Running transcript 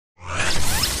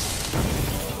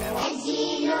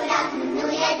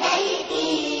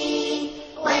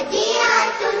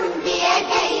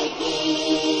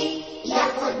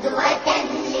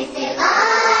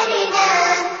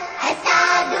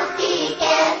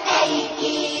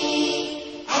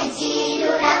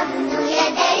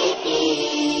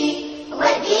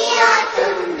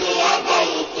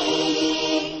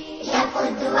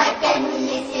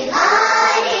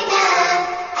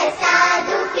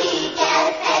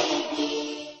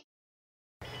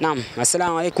Naam,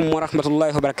 assalamu alaikum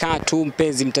warahmatullahi wabarakatuh,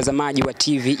 mpenzi mtazamaji wa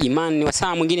TV Iman. Ni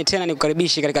wasaa mwingine tena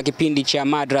nikukaribisha katika kipindi cha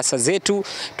madrasa zetu,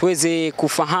 tuweze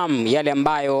kufahamu yale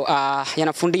ambayo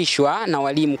yanafundishwa na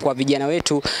walimu kwa vijana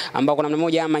wetu ambao kwa namna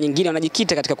moja ama nyingine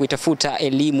wanajikita katika kuitafuta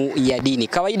elimu ya dini.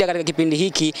 Kawaida katika kipindi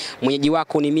hiki mwenyeji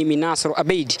wako ni mimi Nasr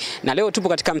Abeid, na leo tupo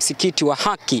katika msikiti wa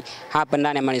Haki hapa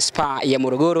ndani ya manispaa ya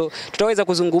Morogoro. Tutaweza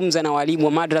kuzungumza na walimu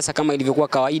wa madrasa kama ilivyokuwa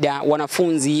kawaida,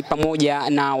 wanafunzi pamoja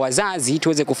na wazazi,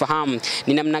 tuweze kufahamu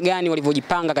ni namna gani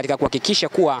walivyojipanga katika kuhakikisha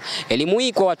kuwa elimu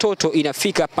hii kwa watoto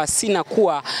inafika pasina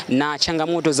kuwa na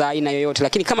changamoto za aina yoyote.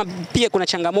 Lakini kama pia kuna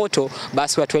changamoto,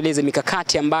 basi watueleze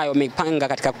mikakati ambayo wamepanga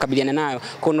katika kukabiliana nayo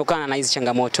kuondokana na hizi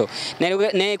changamoto. Na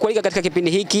kualika katika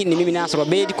kipindi hiki ni mimi Nasr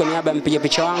Abeid, kwa niaba ya mpiga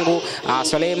picha wangu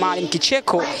Suleiman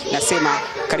Kicheko, nasema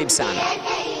karibu sana.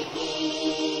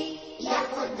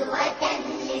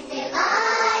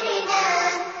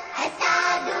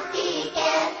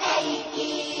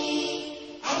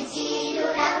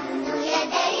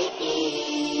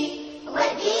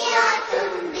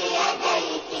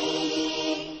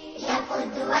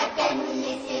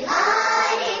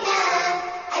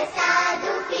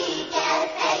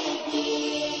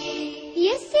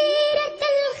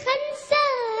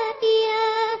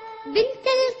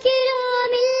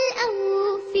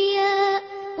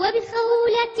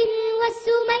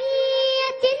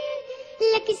 وسمية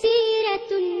لك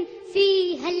سيرة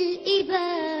فيها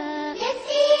الإباء يا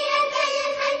سيرة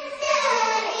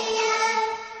الخنساء يا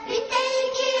بنت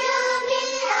الكرام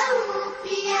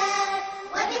الأوفياء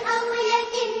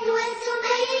وبقولة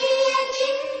وسمية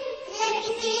لك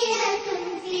سيرة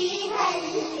فيها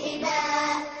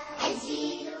الإباء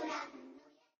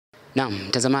Naam,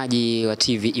 mtazamaji wa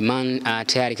TV Iman,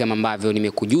 tayari kama ambavyo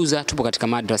nimekujuza, tupo katika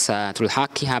madrasa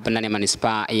Haki hapa ndani ya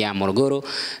manispaa ya Morogoro,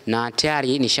 na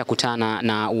tayari nishakutana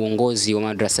na uongozi wa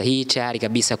madrasa hii tayari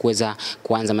kabisa kuweza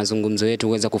kuanza mazungumzo yetu,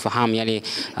 kuweza kufahamu yale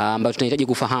ambayo tunahitaji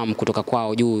kufahamu kutoka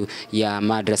kwao juu ya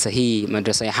madrasa hii,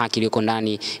 madrasa ya Haki iliyoko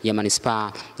ndani ya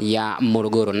manispaa ya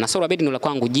Morogoro. Nasr Abeid ndio la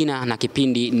kwangu jina, na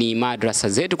kipindi ni madrasa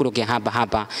zetu kutoka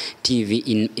hapa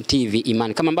TV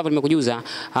Iman. Kama ambavyo nimekujuza,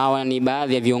 hawa ni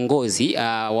baadhi ya viongozi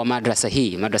wa madrasa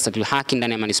hii, madrasa Haki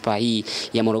ndani ya manispaa hii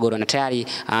ya Morogoro, na tayari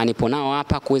nipo nao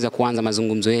hapa kuweza kuanza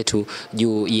mazungumzo yetu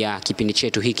juu ya kipindi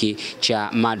chetu hiki cha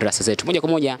madrasa zetu. Moja kwa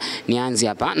moja nianze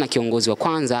hapa na kiongozi wa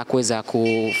kwanza kuweza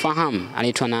kufahamu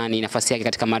anaitwa nani, nafasi yake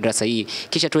katika madrasa hii,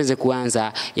 kisha tuweze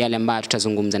kuanza yale ambayo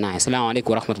tutazungumza naye. Asalamu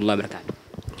alaykum warahmatullahi wabarakatuh.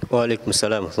 Wa alaykum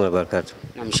salaam wa barakatuh.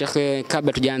 Na Sheikh,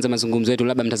 kabla tujaanza mazungumzo yetu,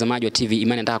 labda mtazamaji wa TV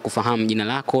Imani anataka kufahamu jina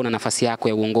lako na nafasi yako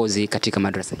ya uongozi katika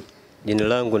madrasa hii. Jina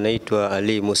langu naitwa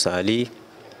Ali Musa Ali,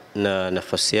 na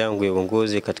nafasi yangu ya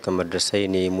uongozi katika madrasa hii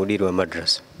ni mudiri wa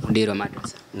madrasa. Mudiri wa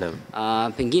madrasa.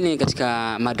 Naam. Pengine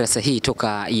katika madrasa hii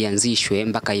toka ianzishwe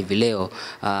mpaka hivi leo,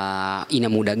 ina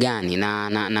muda gani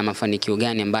na mafanikio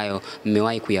gani ambayo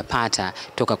mmewahi kuyapata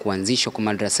toka kuanzishwa kwa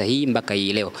madrasa hii mpaka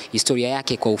hii leo? Historia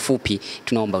yake kwa ufupi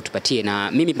tunaomba utupatie,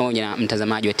 na mimi pamoja na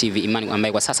mtazamaji wa TV Imani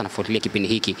ambaye kwa sasa anafuatilia kipindi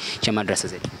hiki cha madrasa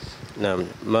zetu. Naam,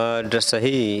 madrasa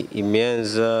hii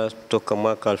imeanza toka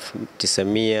mwaka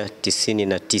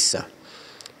 1999.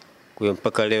 Kwa hiyo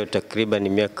mpaka leo takriban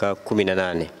miaka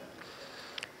 18.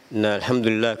 Na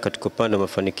alhamdulillah katika upande wa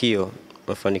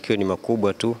mafanikio ni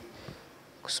makubwa tu,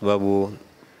 kwa sababu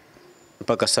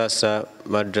mpaka sasa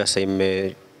madrasa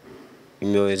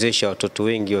imewezesha watoto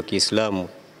wengi wa Kiislamu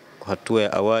kwa hatua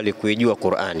ya awali kuijua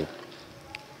Qur'ani,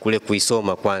 kule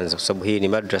kuisoma kwanza, kwa sababu hii ni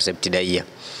madrasa ibtidaia.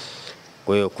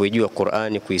 Kwa hiyo kuijua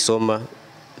Qur'ani, kuisoma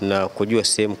na kujua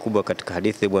sehemu kubwa katika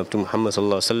hadithi ya Bwana Mtume Muhammad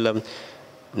sallallahu alaihi wasallam.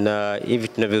 Na hivi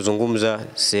tunavyozungumza,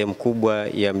 sehemu kubwa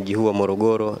ya mji huu wa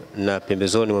Morogoro na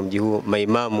pembezoni mwa mji huu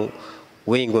maimamu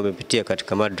wengi wamepitia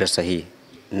katika madrasa hii,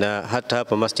 na hata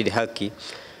hapa Masjid Haki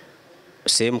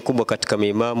sehemu kubwa katika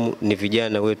maimamu ni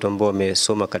vijana wetu ambao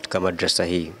wamesoma katika madrasa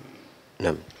hii.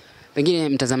 Naam. Pengine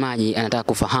mtazamaji anataka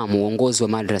kufahamu uongozi wa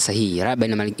madrasa hii, labda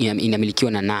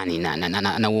inamilikiwa na nani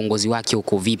na uongozi wake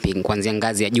uko vipi kuanzia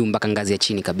ngazi ya juu mpaka ngazi ya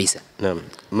chini kabisa? Naam.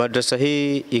 Madrasa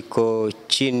hii iko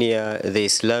chini ya The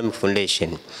Islamic Foundation,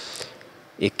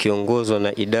 ikiongozwa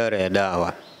na idara ya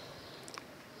dawa.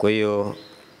 Kwa hiyo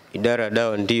idara ya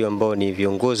dawa ndio ambao ni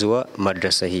viongozi wa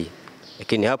madrasa hii,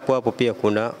 lakini hapo pia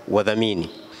kuna wadhamini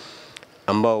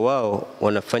ambao wao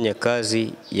wanafanya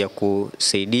kazi ya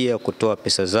kusaidia kutoa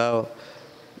pesa zao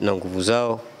na nguvu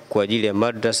zao kwa ajili ya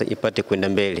madrasa ipate kwenda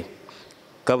mbele.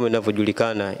 Kama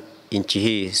inavyojulikana, nchi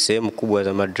hii sehemu kubwa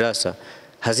za madrasa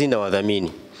hazina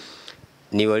wadhamini,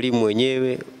 ni walimu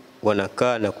wenyewe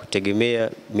wanakaa na kutegemea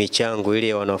michango ile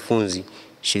ya wanafunzi,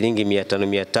 shilingi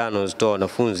 500 zitoa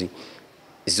wanafunzi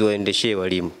ziwaendeshee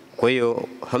walimu. Kwa hiyo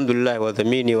alhamdulillah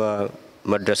wadhamini wa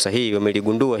madrasa hii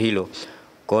wameligundua hilo,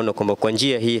 kaona kwamba kwa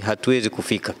njia hii hatuwezi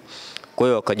kufika. Kwa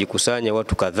hiyo wakajikusanya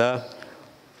watu kadhaa,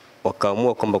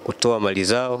 wakaamua kwamba kutoa mali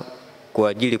zao kwa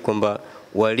ajili kwamba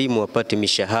walimu wapate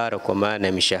mishahara, kwa maana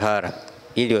ya mishahara,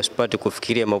 ili wasipate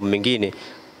kufikiria mambo mengine.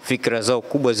 Fikra zao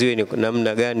kubwa ziwe ni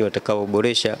namna gani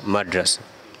watakaoboresha madrasa.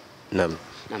 Naam.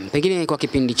 Pengine kwa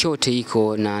kipindi chote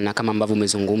iko na kama ambavyo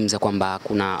umezungumza kwamba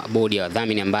kuna bodi ya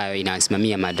wadhamini ambayo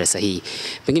inasimamia madrasa hii,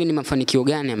 pengine ni mafanikio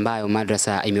gani ambayo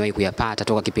madrasa imewahi kuyapata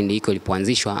toka kipindi hiko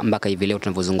ilipoanzishwa mpaka hivi leo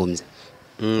tunavyozungumza?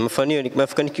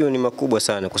 Mafanikio ni makubwa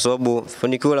sana, kwa sababu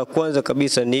fanikio la kwanza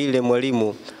kabisa ni ile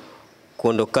mwalimu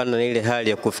kuondokana na ile hali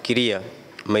ya kufikiria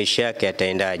maisha yake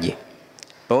yataendaje.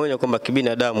 Pamoja kwamba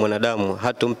mwanadamu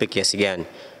hatumpe kiasi gani,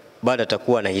 bado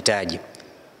atakuwa anahitaji.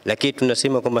 Lakini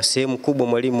tunasema kwamba sehemu kubwa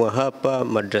mwalimu wa hapa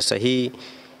madrasa hii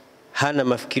hana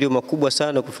mafikirio makubwa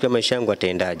sana kufikiria maisha yangu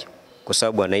ataendaje, kwa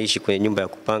sababu anaishi kwenye nyumba ya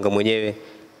kupanga mwenyewe,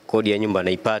 kodi ya nyumba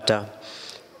anaipata,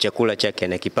 chakula chake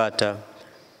anakipata,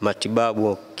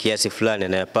 matibabu kiasi fulani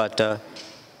anayapata,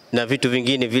 na vitu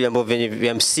vingine vile ambavyo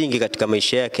vya msingi katika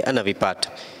maisha yake anavipata.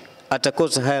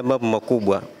 Atakosa haya mambo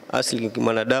makubwa. Asili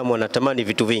mwanadamu anatamani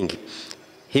vitu vingi,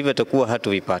 hivyo atakuwa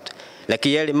hatuvipata.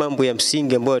 Lakini yale mambo ya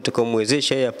msingi ambayo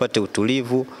yatakomwezesha yeye apate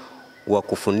utulivu wa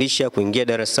kufundisha, kuingia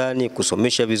darasani,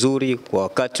 kusomesha vizuri kwa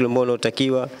wakati ambao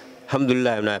unaotakiwa,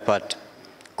 alhamdulillah anayapata.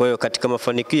 Kwa hiyo katika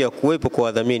mafanikio ya kuwepo kwa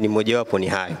wadhamini, mojawapo ni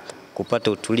hayo,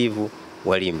 kupata utulivu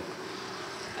walimu.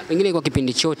 Pengine kwa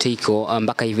kipindi chote iko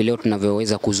mpaka hivi leo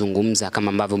tunavyoweza kuzungumza, kama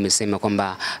ambavyo umesema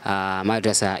kwamba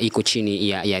madrasa iko chini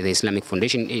ya The Islamic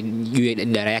Foundation, juu ya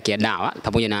idara yake ya dawa,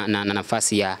 pamoja na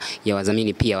nafasi ya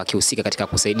wadhamini pia wakihusika katika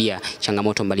kusaidia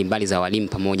changamoto mbalimbali za walimu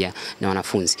pamoja na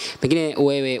wanafunzi. Pengine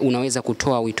wewe unaweza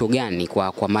kutoa wito gani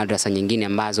kwa madrasa nyingine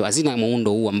ambazo hazina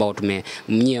muundo huu ambao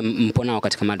mpo nao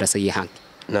katika madrasa hii haki?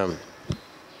 Naam.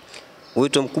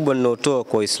 Wito mkubwa ninaotoa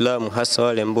kwa Waislamu, hasa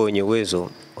wale ambao wenye uwezo,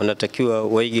 wanatakiwa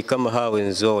waige kama hawa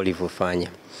wenzao walivyofanya.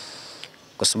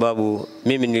 Kwa sababu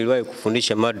mimi niliwahi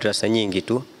kufundisha madrasa nyingi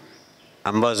tu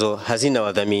ambazo hazina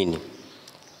wadhamini.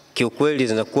 Kiukweli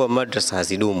zinakuwa madrasa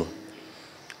hazidumu.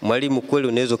 Mwalimu kweli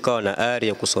unaweza kawa na ari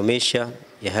ya kusomesha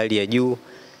ya hali ya juu,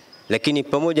 lakini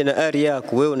pamoja na ari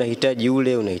yako wewe unahitaji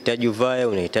unahitaji uvae,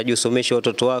 unahitaji usomeshe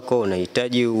watoto wako,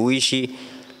 unahitaji uishi.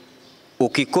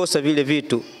 Ukikosa vile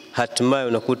vitu, hatimaye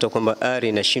unakuta kwamba ari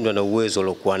inashindwa na uwezo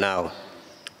uliokuwa nao,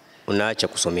 unaacha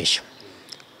kusomesha.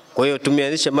 Kwa hiyo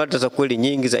tumeanzisha madrasa kweli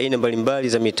nyingi za aina mbalimbali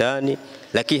za mitaani,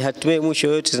 lakini hatimaye mwisho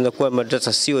yote zinakuwa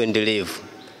madrasa sio endelevu,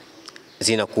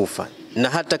 zinakufa. Na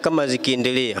hata kama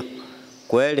zikiendelea,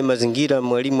 kwa yale mazingira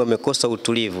mwalimu amekosa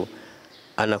utulivu,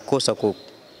 anakosa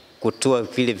kutoa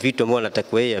vile vitu ambavyo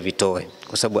anatakiwa yeye avitoe,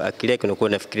 kwa sababu akili yake inakuwa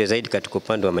inafikiria zaidi katika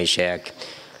upande wa maisha yake.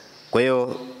 Kwa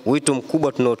hiyo wito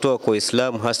mkubwa tunaotoa kwa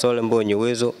Waislamu, hasa wale ambao wenye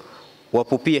uwezo,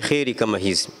 wapupie kheri kama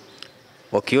hizi.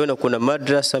 Wakiona kuna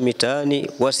madrasa mitaani,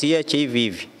 wasiache hivi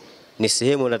hivi. Ni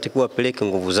sehemu wanatakiwa wapeleke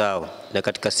nguvu zao, na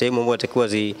katika sehemu ambazo wanatakiwa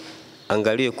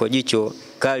ziangaliwe kwa jicho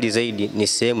kali zaidi ni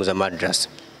sehemu za madrasa.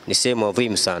 Ni sehemu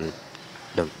adhimu sana.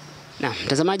 Na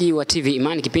mtazamaji wa TV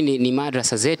Imani, kipindi ni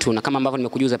Madrasa Zetu, na kama ambavyo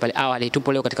nimekujuza pale awali,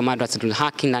 tupo leo katika Madrasatul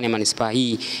Haki ndani ya manispaa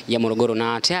hii ya Morogoro,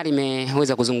 na tayari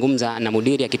imeweza kuzungumza na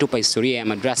mudiri akitupa historia ya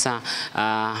madrasa,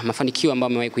 mafanikio ambayo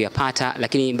amewahi kuyapata,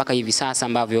 lakini mpaka hivi sasa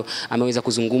ambavyo ameweza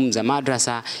kuzungumza.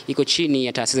 Madrasa iko chini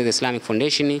ya taasisi ya Islamic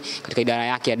Foundation katika idara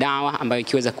yake ya dawa, ambayo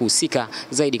ikiweza kuhusika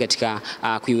zaidi katika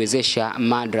kuiwezesha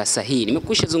madrasa hii.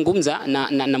 Nimekwisha zungumza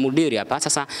na mudiri hapa,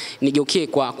 sasa nigeukie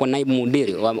kwa naibu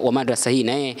mudiri wa madrasa hii,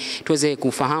 na yeye tuweze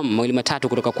kufahamu mawili matatu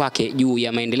kutoka kwake juu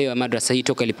ya maendeleo ya madrasa hii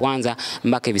toka ilipoanza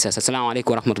mpaka hivi sasa. Asalamu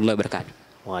alaykum wa rahmatullahi wa barakatuh.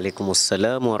 Wa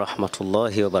alaikumussalam wa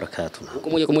rahmatullahi wa barakatuh.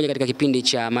 Moja kwa moja katika kipindi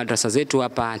cha Madrasa Zetu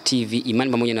hapa TV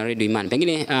Imani pamoja na Radio Imani.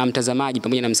 Pengine mtazamaji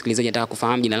pamoja na msikilizaji anataka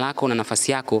kufahamu jina lako na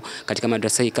nafasi yako katika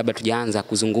madrasa hii kabla tujaanza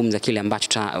kuzungumza kile ambacho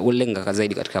tutalenga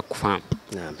zaidi katika kufahamu.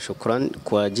 Naam, shukran.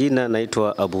 Kwa jina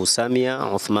naitwa Abu Samia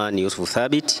Uthman Yusuf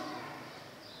Thabit.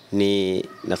 Ni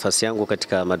nafasi yangu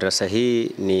katika madrasa hii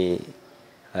ni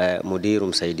mudiru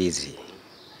msaidizi.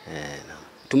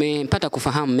 Tumepata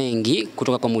kufahamu mengi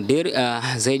kutoka kwa mudiri,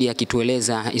 zaidi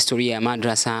akitueleza historia ya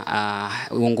madrasa,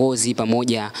 uongozi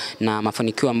pamoja na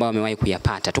mafanikio ambayo amewahi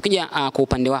kuyapata. Tukija kwa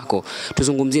upande wako,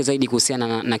 tuzungumzie zaidi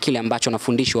kuhusiana na kile ambacho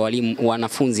wanafundishwa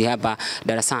wanafunzi hapa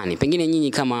darasani. Pengine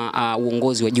nyinyi kama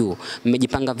uongozi wa juu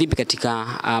mmejipanga vipi katika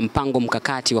mpango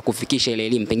mkakati wa kufikisha ile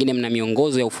elimu? Pengine mna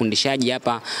miongozo ya ufundishaji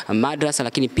hapa madrasa,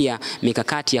 lakini pia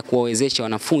mikakati ya kuwawezesha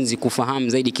wanafunzi kufahamu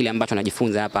zaidi kile ambacho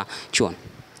wanajifunza hapa chuoni.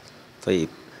 Tayeb.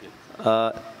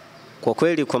 Kwa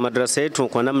kweli kwa madrasa yetu,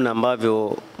 kwa namna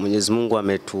ambavyo Mwenyezi Mungu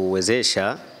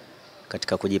ametuwezesha,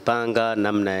 katika kujipanga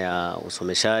namna ya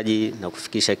usomeshaji na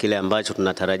kufikisha kile ambacho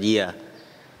tunatarajia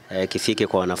kifike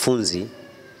kwa wanafunzi.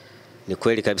 Ni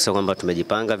kweli kabisa kwamba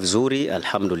tumejipanga vizuri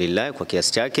alhamdulillah kwa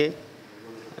kiasi chake,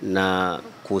 na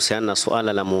kuhusiana na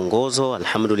suala la mwongozo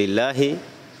alhamdulillah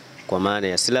kwa maana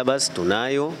ya syllabus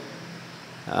tunayo,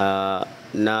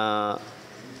 na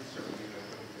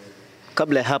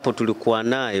kabla ya hapo tulikuwa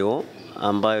nayo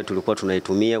ambayo tulikuwa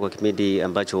tunaitumia kwa kipindi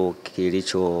ambacho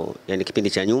kipindi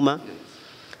cha nyuma.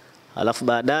 Alafu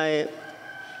baadaye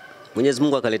Mwenyezi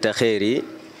Mungu akaleta kheri,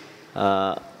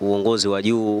 uongozi wa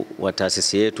juu wa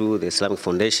taasisi yetu The Islamic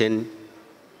Foundation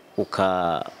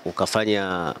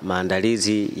ukafanya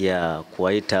maandalizi ya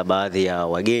kuwaita baadhi ya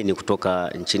wageni kutoka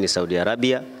nchini Saudi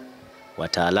Arabia,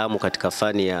 wataalamu katika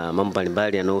fani ya mambo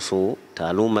mbalimbali yanayohusu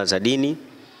taaluma za dini.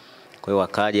 Kwa hiyo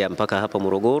wakaja mpaka hapa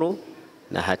Morogoro,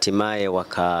 na hatimaye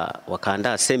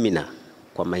wakaandaa semina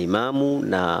kwa maimamu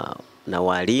na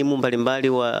walimu mbalimbali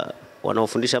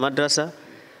wanaofundisha madrasa,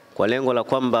 kwa lengo la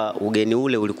kwamba ugeni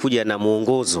ule ulikuja na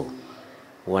mwongozo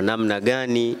wa namna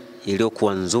gani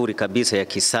iliyokuwa nzuri kabisa ya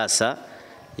kisasa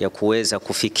ya kuweza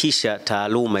kufikisha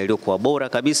taaluma iliyokuwa bora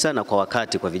kabisa na kwa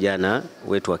wakati kwa vijana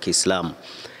wetu wa Kiislamu.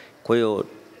 Kwa hiyo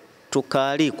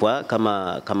tukaalikwa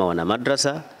kama wana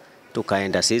madrasa,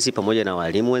 tukaenda sisi pamoja na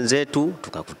walimu wenzetu,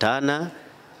 tukakutana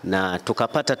na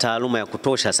tukapata taaluma ya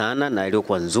kutosha sana na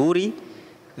iliyokuwa nzuri.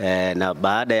 Na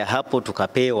baada ya hapo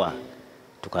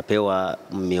tukapewa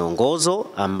miongozo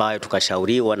ambayo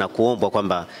tukashauriwa na kuombwa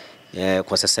kwamba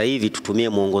kwa sasa hivi tutumie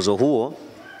mwongozo huo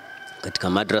katika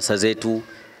madrasa zetu,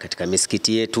 katika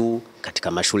misikiti yetu,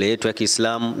 katika mashule yetu ya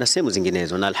Kiislamu na sehemu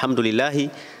zinginezo. Na alhamdulillah,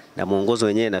 na mwongozo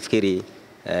wenyewe nafikiri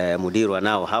mudiru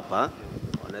anao hapa,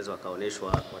 wanaweza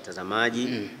wakaoneshwa watazamaji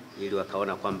ili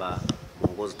wakaona kwamba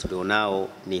mwongozo tulionao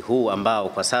ni huu ambao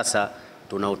kwa sasa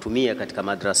tunautumia katika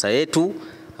madrasa yetu,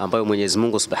 ambayo Mwenyezi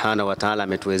Mungu Subhanahu wa Ta'ala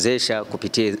ametuwezesha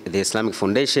kupitia The Islamic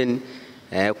Foundation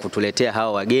kutuletea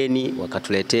hawa wageni,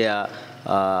 wakatuletea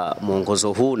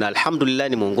mwongozo huu, na alhamdulillah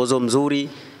ni mwongozo mzuri,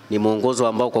 ni mwongozo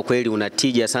ambao kwa kweli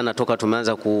unatija sana toka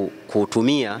tumeanza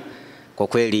kuutumia. Kwa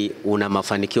kweli una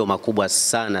mafanikio makubwa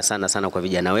sana kwa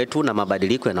vijana wetu na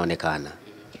mabadiliko yanaonekana.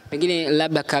 Pengine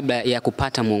labda kabla ya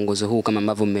kupata mwongozo huu, kama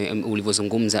ambavyo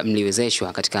ulivyozungumza,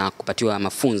 mliwezeshwa katika kupatiwa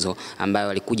mafunzo ambayo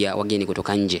walikuja wageni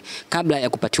kutoka nje. Kabla ya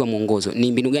kupatiwa mwongozo,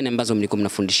 ni mbinu gani ambazo mlikuwa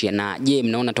mnafundishia, na je,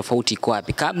 mnaona tofauti iko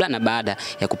wapi kabla na baada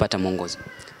ya kupata mwongozo?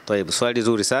 Swali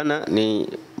zuri sana. Ni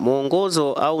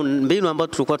mwongozo au mbinu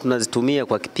ambazo tulikuwa tunazitumia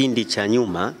kwa kipindi cha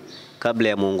nyuma kabla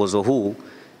ya mwongozo huu,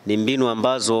 ni mbinu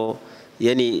ambazo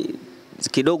yani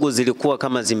kidogo zilikuwa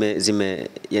kama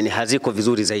yani haziko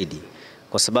vizuri zaidi,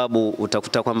 kwa sababu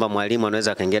utakuta kwamba mwalimu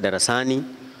anaweza akaingia darasani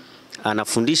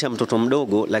anafundisha mtoto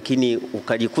mdogo, lakini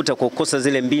ukajikuta kwa kukosa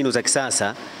zile mbinu za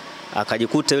kisasa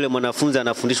akajikuta yule mwanafunzi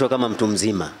anafundishwa kama mtu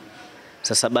mzima.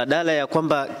 Sasa badala ya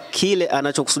kwamba kile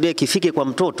anachokusudia kifike kwa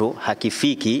mtoto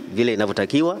hakifiki vile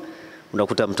inavyotakiwa,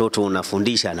 unakuta mtoto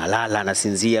unafundisha analala,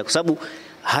 anasinzia, kwa sababu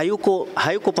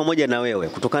hayuko pamoja na wewe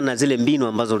kutokana na zile mbinu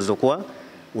ambazo ulizokuwa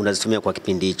unazitumia kwa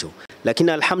kipindi hicho.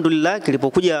 Lakini alhamdulillah,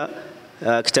 kilipokuja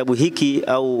kitabu hiki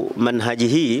au manhaji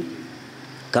hii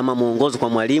kama mwongozo kwa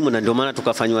mwalimu, na ndio maana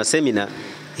tukafanywa semina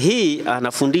hii,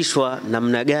 anafundishwa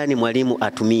namna gani mwalimu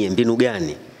atumie mbinu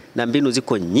gani, na mbinu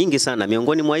ziko nyingi sana.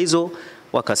 Miongoni mwa hizo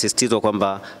wakasisitizwa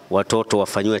kwamba watoto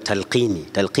wafanywe talqini.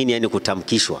 Talqini yani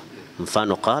kutamkishwa.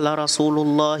 Mfano, qala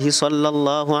Rasulullah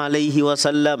sallallahu alayhi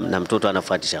wasallam, na mtoto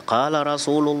anafuatisha qala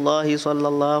Rasulullah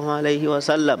sallallahu alayhi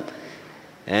wasallam.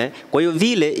 Kwa hiyo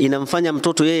vile inamfanya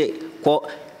mtoto yeye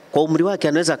kwa umri wake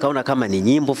anaweza kaona kama ni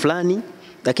nyimbo fulani,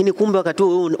 lakini kumbe wakati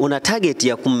huo una target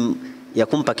ya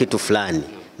kumpa kitu fulani,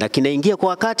 na kinaingia kwa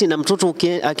wakati, na mtoto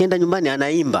akienda nyumbani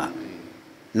anaimba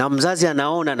na mzazi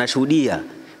anaona, anashuhudia.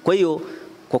 Kwa hiyo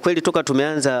kwa kweli toka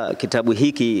tumeanza kitabu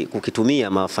hiki kukitumia,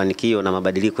 mafanikio na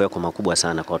mabadiliko yako makubwa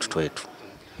sana kwa watoto wetu.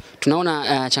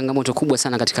 Tunaona changamoto kubwa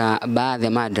sana katika baadhi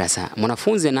ya madrasa.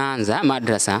 Mwanafunzi anaanza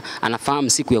madrasa anafahamu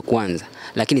siku ya kwanza,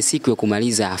 lakini siku ya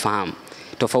kumaliza hafahamu.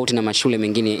 Tofauti na mashule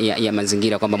mengine ya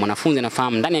mazingira, kwamba mwanafunzi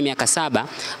anafahamu ndani ya miaka 7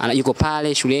 yuko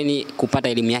pale shuleni kupata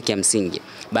elimu yake ya msingi.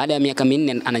 Baada ya miaka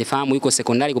 4 anafahamu yuko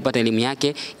sekondari kupata elimu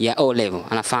yake ya O level.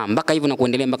 Anafahamu mpaka hivyo na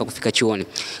kuendelea mpaka kufika chuoni.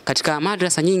 Katika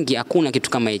madrasa nyingi hakuna kitu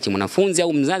kama hichi. Mwanafunzi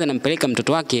au mzazi anampeleka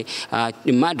mtoto wake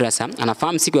madrasa,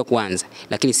 anafahamu siku ya kwanza,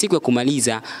 lakini siku ya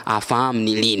kumaliza afahamu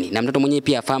ni lini, na mtoto mwenyewe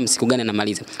pia afahamu siku gani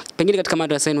anamaliza. Pengine katika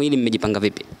madrasa yenu hili mmejipanga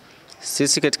vipi?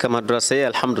 Sisi katika madrasa hii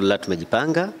alhamdulillah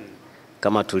tumejipanga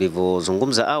kama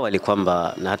tulivyozungumza awali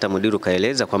kwamba, na hata mudiru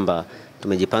kaeleza kwamba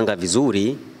tumejipanga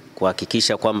vizuri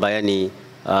kuhakikisha kwamba yani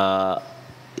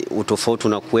utofauti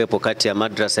na kuwepo kati ya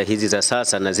madrasa hizi za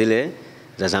sasa na zile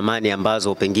za zamani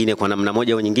ambazo pengine kwa namna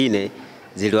moja au nyingine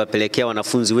ziliwapelekea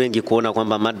wanafunzi wengi kuona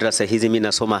kwamba madrasa hizi mimi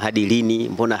nasoma hadi lini,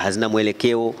 mbona hazina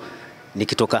mwelekeo,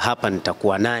 nikitoka hapa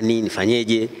nitakuwa nani,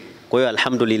 nifanyeje? Kwa hiyo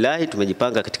alhamdulillah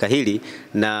tumejipanga katika hili,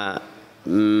 na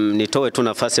nitoe tu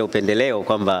nafasi ya upendeleo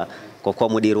kwamba kwa kuwa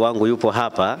mudiri wangu yupo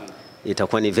hapa,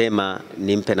 itakuwa ni vema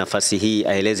nimpe nafasi hii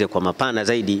aeleze kwa mapana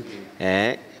zaidi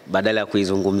badala ya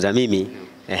kuizungumza mimi.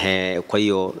 Kwa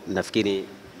hiyo nafikiri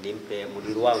nimpe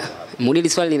mudiri wangu. Mudiri,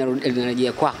 swali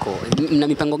linarejea kwako. Mna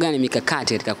mipango gani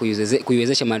mikakati katika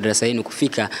kuiwezesha madrasa yenu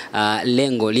kufika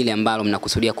lengo lile ambalo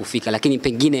mnakusudia kufika? Lakini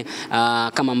pengine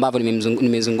kama ambavyo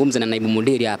nimezungumza na naibu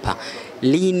mudiri hapa,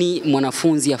 lini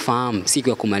mwanafunzi afahamu siku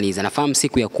ya kumaliza, nafahamu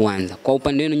siku ya kuanza? Kwa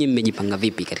upande wenu nyinyi mmejipanga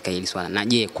vipi katika hili swala? Na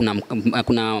je,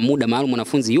 kuna muda maalum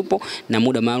mwanafunzi yupo na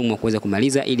muda maalum wa kuweza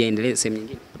kumaliza ili aendelee sehemu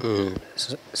nyingine?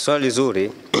 Swali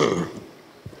zuri.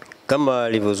 Kama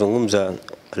alivyozungumza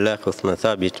Alakh Uthman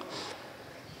Thabit,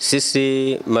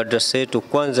 sisi madrasa yetu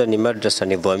kwanza ni madrasa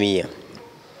nidhamia.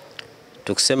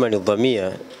 Tukisema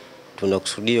nidhamia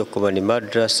tunakusudia kwamba ni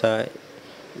madrasa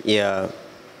ya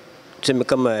tuseme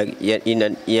kama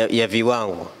ya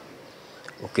viwango.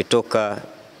 Ukitoka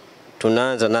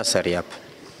tunaanza nasari hapa,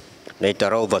 naita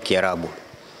raudha Kiarabu.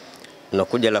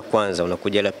 Unakuja la kwanza,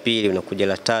 unakuja la pili, unakuja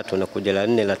la tatu, unakuja la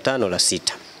nne, la tano, la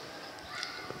sita.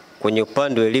 Kwenye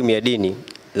upande wa elimu ya dini,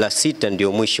 la sita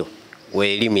ndio mwisho wa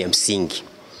elimu ya msingi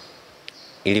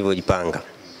ilivyojipanga.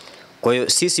 Kwa hiyo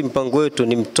sisi mpango wetu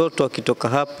ni mtoto akitoka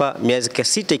hapa miaka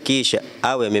 6 ikiisha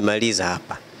awe amemaliza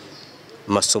hapa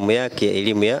masomo yake ya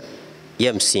elimu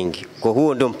ya msingi. Kwa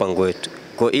huo ndio mpango wetu.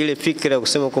 Kwa ile fikra ya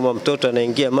kusema kwamba mtoto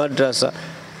anaingia madrasa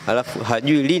alafu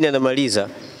hajui lini anamaliza,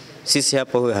 sisi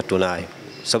hapa huyo hatunayo.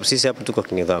 Sababu sisi hapa tuko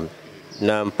kinidhamu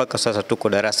na mpaka sasa tuko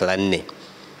darasa la 4.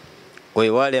 Kwa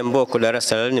hiyo wale ambao kwa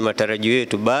darasa la 4, matarajio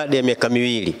yetu baada ya miaka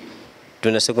 2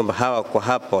 tunasema kwamba hawa kwa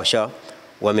hapa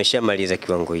wameshamaliza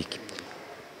kiwango hiki.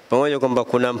 Pamoja kwamba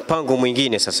kuna mpango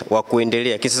mwingine sasa wa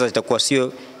kuendelea, kisa sasa itakuwa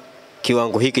sio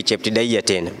kiwango hiki cha ibtidaia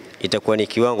tena, itakuwa ni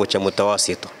kiwango cha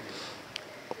mutawasito.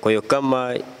 Kwa hiyo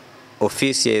kama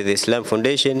ofisi ya The Islam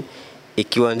Foundation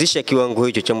ikianzisha kiwango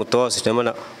hicho cha mutawasito,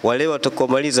 maana wale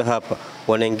watakaomaliza hapa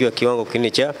wanaingia kiwango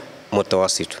kingine cha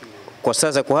mutawasito. Kwa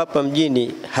sasa kwa hapa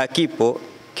mjini hakipo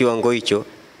kiwango hicho,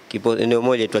 kipo eneo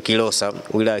moja tu Kilosa,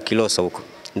 wilaya Kilosa huko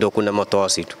ndio kuna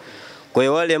mutawasito. Kwa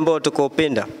hiyo wale ambao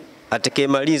watakaopenda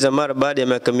atakayemaliza mara baada ya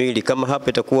miaka 2, kama hapa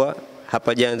itakuwa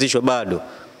hapajaanzishwa bado,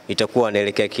 itakuwa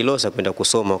anaelekea Kilosa kwenda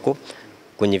kusoma huko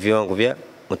kwenye viwango vya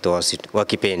mutawasito.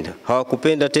 Wakipenda,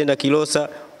 hawakupenda tena Kilosa,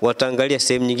 wataangalia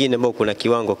sehemu nyingine ambao kuna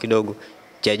kiwango kidogo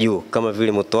cha juu kama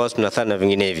vile mutawasito na thana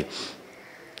vinginevyo.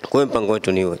 Kwa hiyo mpango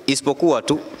wetu ni huo. Isipokuwa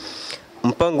tu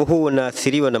mpango huu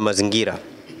unaathiriwa na mazingira.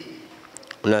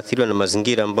 Unaathiriwa na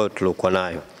mazingira ambayo tuliokuwa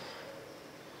nayo.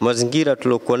 Mazingira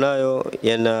tuliokuwa nayo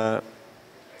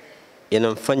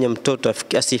yanamfanya mtoto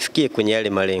asifikie kwenye yale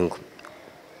malengo.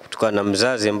 Kutokana na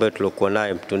mzazi ambaye tuliokuwa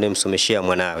naye tunemsomeshia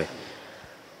mwanawe.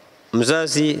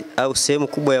 Mzazi au sehemu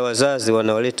kubwa ya wazazi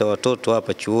wanaoleta watoto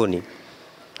hapa chuoni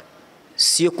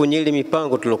sio kwenye ile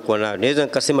mipango tuliokuwa nayo. Naweza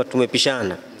nikasema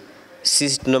tumepishana.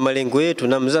 Sisi tuna malengo yetu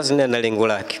na mzazi naye ana lengo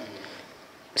lake.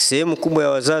 Sehemu kubwa ya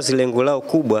wazazi lengo lao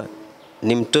kubwa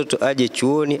ni mtoto aje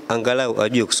chuoni angalau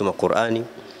ajue kusoma Qur'ani.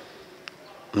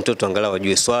 Mtoto angalau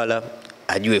ajue swala,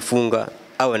 ajue funga,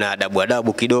 awe na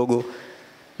adabu kidogo.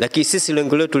 Lakini sisi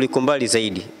lengo letu liko mbali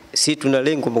zaidi. Sisi tuna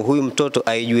lengo kwamba huyu mtoto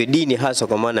aijue dini, hasa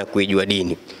kwa maana ya kuijua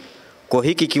dini. Kwa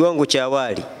hiki kiwango cha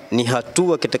awali ni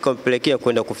hatua kitakayompelekea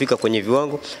kwenda kufika kwenye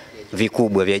viwango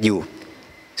vikubwa vya juu.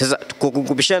 Sasa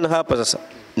kukupishana hapa sasa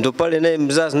ndio pale naye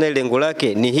mzazi naye lengo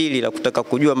lake ni hili la kutaka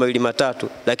kujua mawili matatu,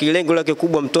 lakini lengo lake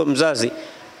kubwa mzazi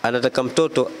anataka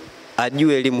mtoto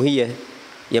ajue elimu hii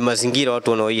ya mazingira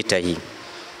watu wanaoita hii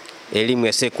elimu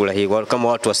ya sekula hii kama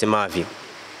watu wasemavyo.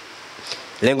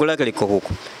 Lengo lake liko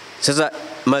huko. Sasa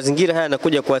mazingira haya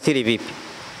yanakuja kuathiri vipi?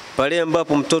 Pale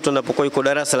ambapo mtoto anapokuwa yuko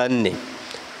darasa la 4,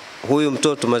 huyu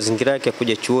mtoto mazingira yake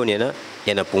kuja chuoni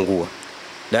yanapungua.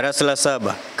 Darasa la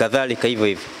 7 kadhalika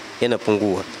hivyo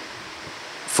yanapungua.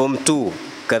 Form 2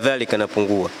 kadhalika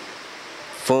yanapungua.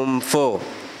 Form 4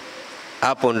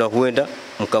 hapo ndo huenda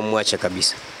mkamwacha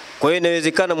kabisa. Kwa hiyo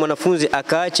inawezekana mwanafunzi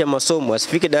akaacha masomo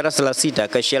asifike darasa la 6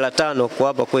 akaishia la 5 kwa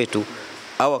hapa kwetu,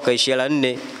 au akaishia la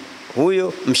 4,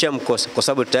 huyo mshamkosa kwa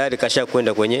sababu tayari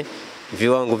kashakwenda kwenye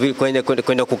viwango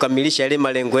kwenda kukamilisha yale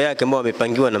malengo yake ambayo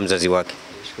amepangiwa na mzazi wake.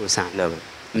 Shukrani sana.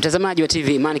 Mtazamaji wa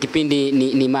TV Imani, kipindi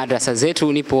ni Madrasa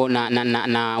Zetu. Nipo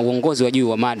na uongozi wa juu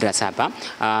wa madrasa hapa,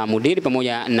 mudiri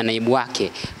pamoja na naibu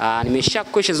wake.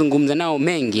 Nimeshakwisha zungumza nao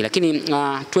mengi, lakini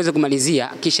tuweze kumalizia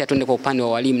kisha tuende kwa upande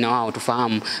wa walimu na wao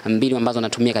tufahamu mbinu ambazo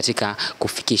wanatumia katika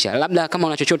kufikisha. Labda kama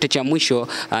una chochote cha mwisho,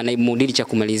 naibu mudiri, cha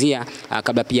kumalizia,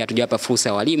 kabla pia tujawapa fursa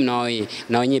ya walimu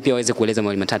na wenyewe pia waweze kueleza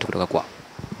mawili matatu kutoka kwao.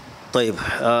 Taib,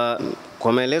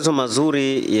 kwa maelezo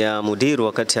mazuri ya mudiri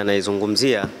wakati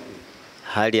anaizungumzia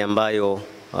hali ambayo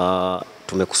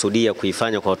tumekusudia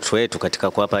kuifanya kwa watoto wetu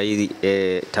katika kuwapa hii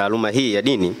taaluma hii ya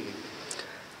dini,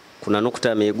 kuna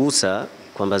nukta ameigusa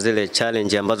kwamba zile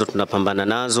challenge ambazo tunapambana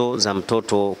nazo za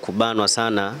mtoto kubanwa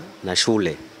sana na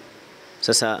shule.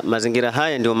 Sasa mazingira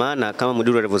haya ndio maana kama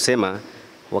mudiri alivyosema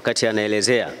wakati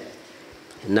anaelezea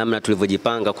namna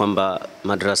tulivyojipanga kwamba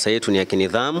madrasa yetu ni ya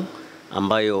kinidhamu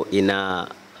ambayo ina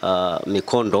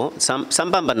mikondo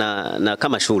sambamba na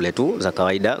kama shule tu za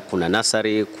kawaida. Kuna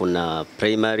nursery, kuna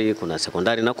primary, kuna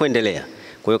sekondari na kuendelea.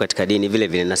 Kwa hiyo katika dini vile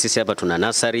vile na sisi hapa tuna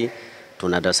nursery,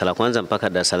 tuna darasa la kwanza mpaka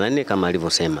darasa la 4 kama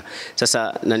alivyosema.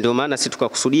 Sasa na ndio maana sisi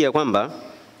tukakusudia kwamba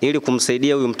ili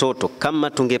kumsaidia huyu mtoto, kama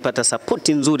tungepata support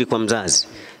nzuri kwa mzazi,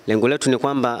 lengo letu ni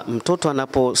kwamba mtoto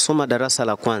anaposoma darasa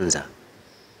la kwanza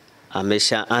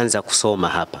ameshaanza kusoma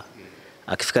hapa.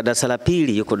 Akifika darasa la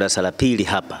pili yuko darasa la pili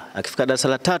hapa. Akifika darasa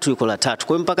la 3 yuko la 3. Kwa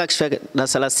hiyo mpaka akifika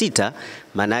darasa la 6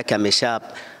 maana yake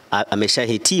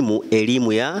ameshahitimu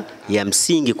elimu ya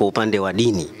msingi kwa upande wa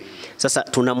dini. Sasa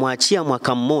tunamwachia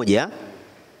mwaka mmoja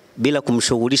bila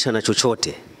kumshughulisha na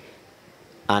chochote.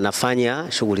 Anafanya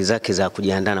shughuli zake za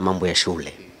kujiandaa na mambo ya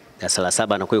shule. Darasa la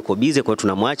 7 anakuwa yuko busy, kwa hiyo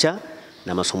tunamwacha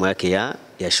na masomo yake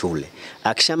ya shule.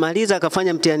 Akishamaliza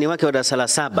akafanya mtihani wake wa darasa la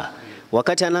 7,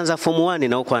 wakati anaanza form 1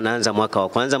 na huko anaanza mwaka wa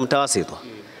kwanza mtawasitwa.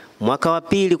 Mwaka wa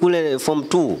pili kule form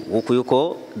 2 huku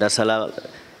yuko darasa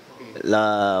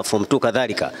la form 2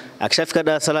 kadhalika. Akishafika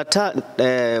darasa la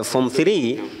form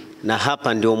 3 na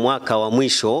hapa ndio mwaka wa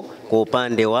mwisho kwa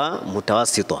upande wa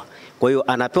mtawasitwa. Kwa hiyo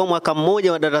anapewa mwaka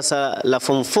mmoja wa darasa la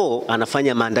form 4,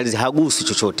 anafanya maandalizi, hagusi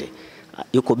chochote.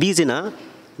 Yuko busy na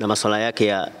masuala yake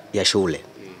ya shule.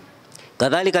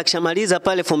 Kadhalika akishamaliza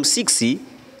pale form 6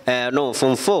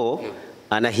 form 4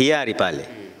 ana hiari pale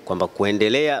kwamba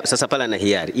kuendelea. Sasa pale ana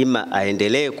hiari, ima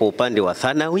aendelee kwa upande wa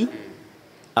thanawi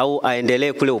au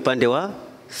aendelee kule upande wa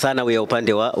thanawi ya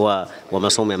upande wa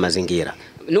masomo ya mazingira.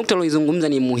 Nukta ulizungumza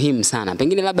ni muhimu sana.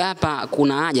 Pengine labda hapa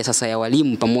kuna haja sasa ya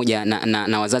walimu pamoja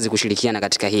na wazazi kushirikiana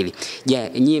katika hili.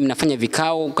 Je, nyinyi mnafanya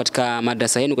vikao katika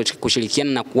madrasa yenu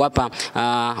kushirikiana na kuwapa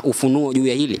ufunuo juu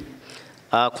ya hili?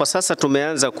 Kwa sasa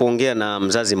tumeanza kuongea na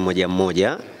mzazi mmoja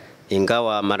mmoja,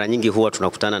 ingawa mara nyingi huwa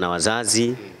tunakutana na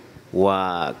wazazi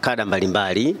wa kada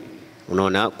mbalimbali.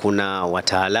 Unaona kuna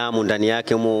wataalamu ndani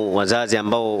yake wazazi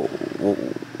ambao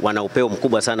wana upeo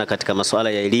mkubwa sana katika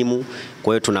masuala ya elimu.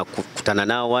 Kwa hiyo tunakutana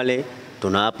nao wale,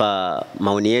 tunawapa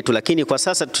maoni yetu, lakini kwa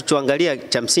sasa tuchoangalia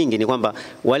cha msingi ni kwamba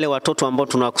wale watoto ambao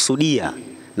tunawakusudia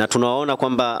na tunawaona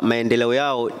kwamba maendeleo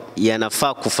yao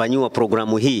yanafaa kufanywa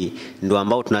programu hii, ndio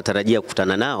ambao tunatarajia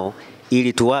kukutana nao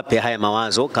ili tuwape haya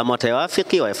mawazo. Kama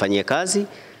watayawafiki wayafanyie kazi,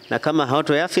 na kama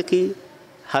hawatoyafiki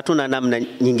hatuna namna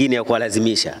nyingine ya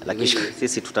kuwalazimisha, lakini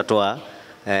sisi tutatoa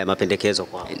mapendekezo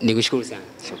kwao. Nikushukuru sana.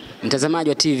 Mtazamaji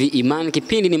wa TV Iman,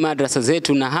 kipindi ni Madrasa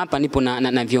Zetu, na hapa nipo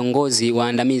na viongozi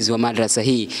waandamizi wa madrasa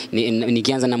hii,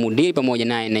 nikianza na mudiri pamoja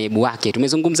naye naibu wake.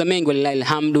 Tumezungumza mengi, walilahi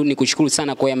alhamdu. Nikushukuru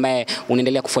sana kwa ambaye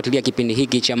unaendelea kufuatilia kipindi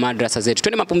hiki cha Madrasa Zetu.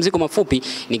 Twende mapumziko mafupi,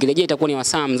 nikirejea itakuwa ni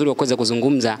wasaa mzuri wa kuweza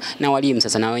kuzungumza na walimu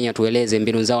sasa, na wenyewe tueleze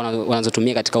mbinu zao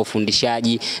wanazotumia katika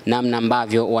ufundishaji, namna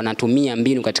ambavyo wanatumia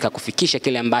mbinu katika kufikisha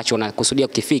kile ambacho wanakusudia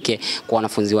kukifike kwa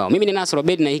wanafunzi wao. Mimi ni Nasr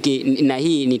Abed na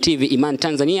hii ni TV Iman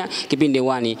Tanzania, kipindi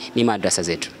wani ni Madrasa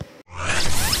Zetu.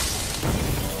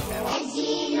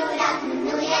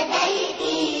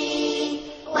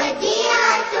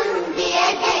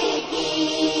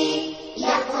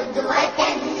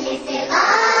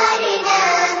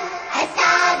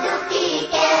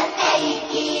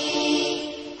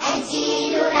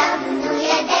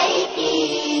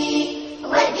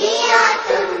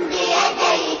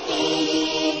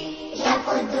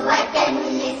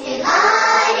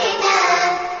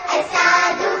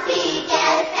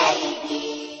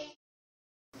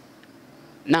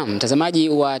 Naam, mtazamaji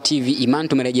wa TV Iman,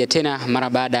 tumerejea tena mara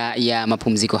baada ya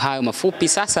mapumziko hayo mafupi.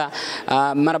 Sasa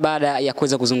mara baada ya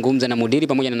kuweza kuzungumza na mudiri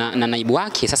pamoja na naibu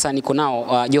wake, sasa niko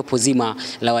nao jopo zima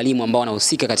la walimu ambao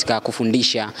wanahusika katika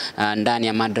kufundisha ndani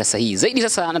ya madrasa hii. Zaidi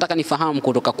sasa nataka nifahamu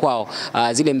kutoka kwao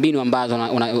zile mbinu ambazo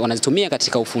wanazitumia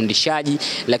katika ufundishaji,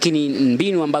 lakini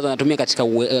mbinu ambazo wanatumia katika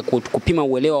kupima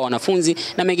uelewa wa wanafunzi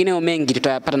na mengineo mengi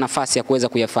tutapata nafasi ya kuweza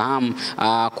kuyafahamu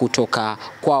kutoka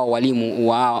kwao walimu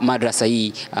wa madrasa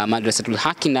hii Madrasatul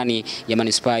Haki ndani ya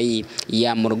manispaa hii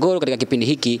ya Morogoro katika kipindi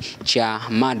hiki cha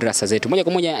Madrasa Zetu. Moja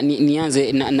kwa moja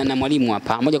nianze na mwalimu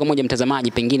hapa. Moja kwa moja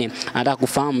mtazamaji pengine anataka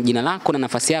kufahamu jina lako na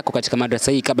nafasi yako katika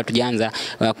madrasa hii kabla tujaanza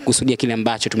kukusudia kile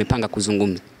ambacho tumepanga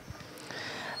kuzungumza.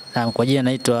 Naam, kwa jina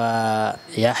naitwa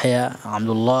Yahya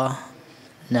Abdullah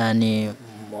na ni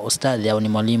ustadhi au ni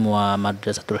mwalimu wa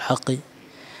Madrasatul Haqi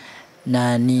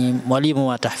na ni mwalimu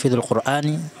wa tahfidhul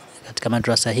Qur'ani katika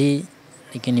madrasa hii,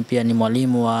 lakini pia ni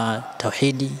mwalimu wa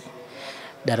tauhidi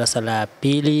darasa la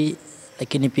pili,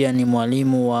 lakini pia ni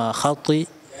mwalimu wa khati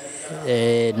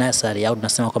nasari au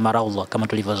tunasema kwa marawdha kama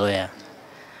tulivyozoea.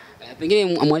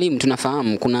 Pengine mwalimu,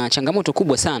 tunafahamu kuna changamoto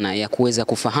kubwa sana ya kuweza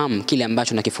kufahamu kile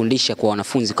ambacho nakifundisha kwa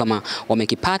wanafunzi kama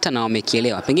wamekipata na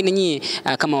wamekielewa. Pengine nyie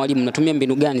kama walimu mnatumia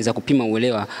mbinu gani za kupima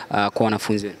uelewa kwa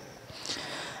wanafunzi wenu?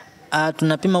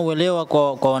 Tunapima uelewa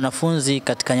kwa wanafunzi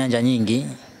katika nyanja nyingi,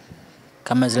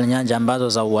 kama zile nyanja ambazo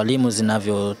za ualimu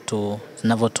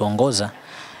zinavyotuongoza.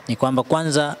 Ni kwamba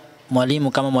kwanza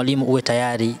mwalimu kama mwalimu uwe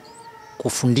tayari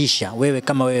kufundisha wewe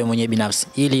kama wewe mwenye binafsi,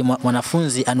 ili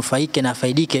mwanafunzi anufaike na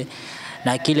afaidike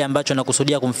na kile ambacho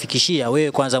nakusudia kumfikishia.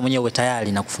 Wewe kwanza mwenyewe uwe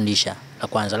tayari na kufundisha, la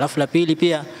kwanza. Alafu la pili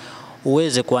pia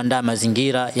uweze kuandaa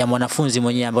mazingira ya mwanafunzi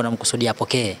mwenyewe ambaye unamkusudia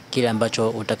apokee kile ambacho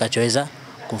utakachoweza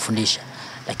kumfundisha.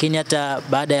 Lakini hata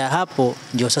baada ya hapo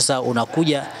ndio sasa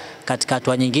unakuja katika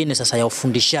hatua nyingine sasa ya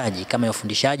ufundishaji, kama ya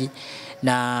ufundishaji,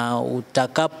 na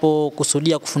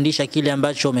utakapokusudia kufundisha kile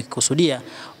ambacho umekikusudia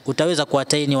utaweza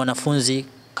kuwataini wanafunzi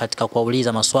katika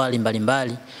kuwauliza maswali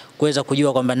mbalimbali kuweza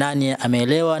kujua kwamba nani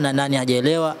ameelewa na nani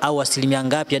hajaelewa, au asilimia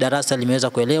ngapi ya darasa limeweza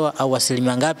kuelewa au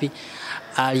asilimia ngapi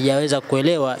aliyaweza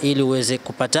kuelewa, ili uweze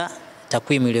kupata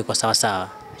takwimu ile kwa sawa sawa.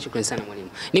 Shukrani sana mwalimu.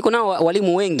 Niko nao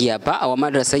walimu wengi hapa wa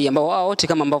madrasa hii ambao wao wote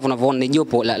kama ambavyo unavyoona ni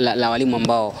jopo la walimu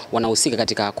ambao wanahusika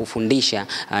katika kufundisha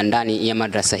ndani ya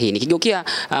madrasa hii. Nikigeukia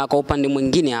kwa upande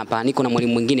mwingine hapa niko na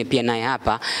mwalimu mwingine pia naye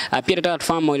hapa. Pia nataka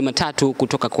tufahamu mawili matatu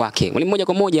kutoka kwake. Mwalimu moja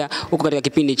kwa moja huko katika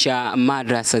kipindi cha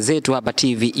Madrasa Zetu hapa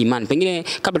TV Iman. Pengine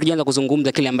kabla tujaanza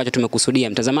kuzungumza kile ambacho tumekusudia,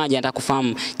 mtazamaji anataka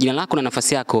kufahamu jina lako na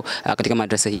nafasi yako katika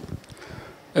madrasa hii.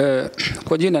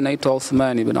 Kwa jina naitwa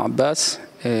Uthman ibn Abbas,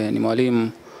 ni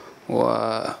mwalimu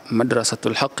wa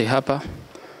Madrasatul Haqi hapa,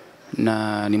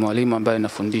 na ni mwalimu ambaye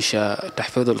anafundisha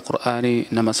tahfidhul Qur'ani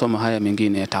na masomo haya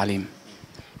mengine ya taalimu.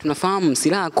 Tunafahamu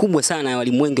silaha kubwa sana ya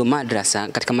walimu wengi wa madrasa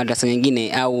katika madrasa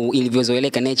nyingine au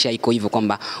ilivyozoeleka nature iko hivyo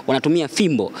kwamba wanatumia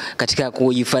fimbo katika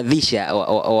kuhifadhisha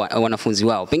wanafunzi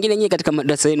wao. Pengine nyinyi katika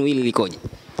madrasa yenu hili likoje?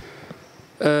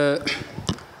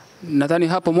 Nadhani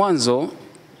hapo mwanzo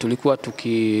tulikuwa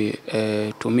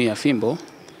tukitumia fimbo,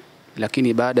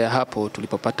 lakini baada ya hapo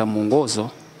tulipopata mwongozo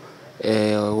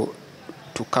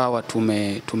tukawa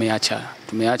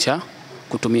tumeacha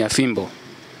kutumia fimbo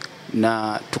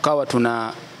na tukawa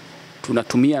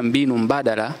tunatumia mbinu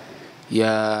mbadala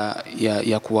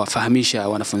ya kuwafahamisha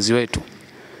wanafunzi wetu,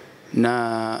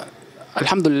 na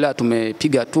alhamdulillah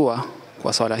tumepiga hatua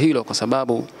kwa swala hilo, kwa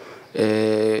sababu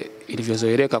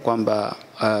ilivyozoeleka kwamba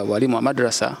walimu wa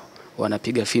madrasa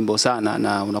wanapiga fimbo sana,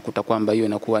 na unakuta kwamba hiyo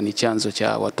inakuwa ni chanzo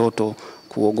cha watoto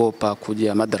kuogopa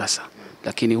kuja madrasa.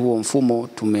 Lakini huo mfumo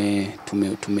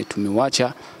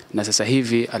tumewacha, na sasa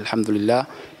hivi alhamdulillah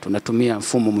tunatumia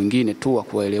mfumo mwingine tu wa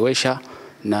kuwaelewesha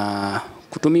na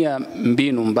kutumia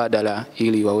mbinu mbadala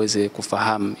ili waweze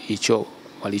kufahamu hicho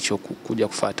walichokuja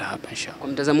kufuata hapa inshallah. Kwa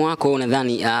mtazamo wako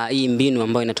unadhani hii mbinu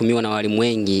ambayo inatumiwa na walimu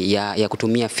wengi ya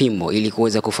kutumia fimbo ili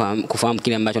kuweza kufahamu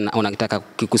kile ambacho unataka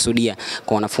kukusudia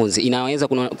kwa wanafunzi inaweza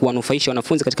kuwanufaisha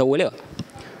wanafunzi katika uelewa?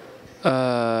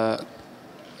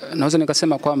 Naweza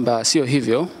nikasema kwamba sio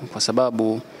hivyo, kwa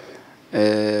sababu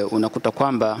unakuta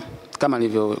kwamba kama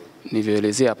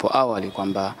nilivyoelezea hapo awali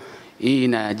kwamba hii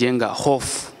inajenga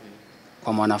hofu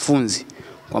kwa mwanafunzi,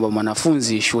 kwamba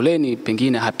mwanafunzi shuleni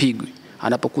pengine hapigwi,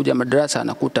 anapokuja madrasa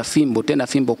anakuta fimbo, tena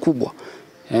fimbo kubwa,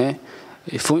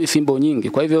 fimbo nyingi.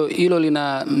 Kwa hivyo hilo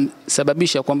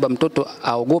linasababisha kwamba mtoto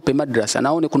aogope madrasa,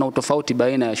 naone kuna utofauti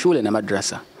baina ya shule na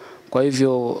madrasa. Kwa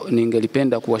hivyo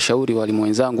ningelipenda kuwashauri walimu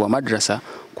wenzangu wa madrasa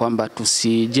kwamba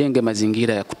tusijenge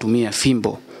mazingira ya kutumia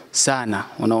fimbo sana.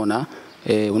 Unaona,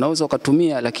 unaweza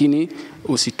ukatumia, lakini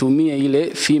usitumie ile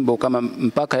fimbo kama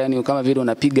mpaka yani kama vile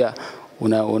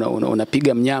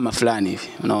unapiga mnyama fulani hivi,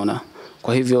 unaona.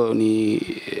 Kwa hivyo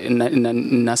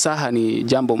nasaha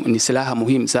ni silaha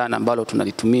muhimu sana ambalo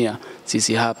tunalitumia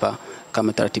sisi hapa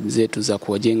kama taratibu zetu za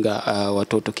kuwajenga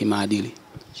watoto kimaadili.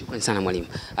 Shukrani sana mwalimu.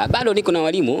 Bado niko na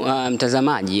walimu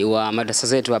mtazamaji wa madrasa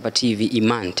zetu hapa TV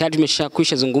Iman. Tayari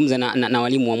tumeshakwisha zungumza na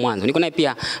walimu wa mwanzo. Niko naye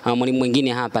pia mwalimu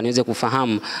mwingine hapa niweze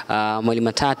kufahamu mwalimu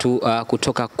matatu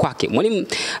kutoka kwake. Mwalimu,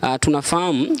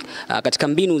 tunafahamu katika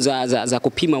mbinu za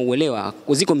kupima uelewa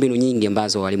ziko mbinu nyingi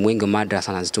ambazo walimu wengi wa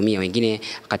madrasa wanazitumia, wengine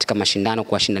katika mashindano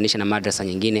kuwashindanisha na madrasa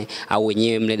nyingine au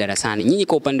wenyewe mle darasani. Nyinyi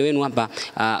kwa upande wenu hapa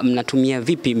mnatumia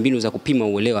vipi mbinu za kupima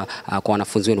uelewa kwa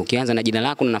wanafunzi wenu? Ukianza na jina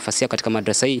lako na nafasi yako katika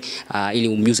madrasa hii ili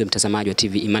umjuze mtazamaji wa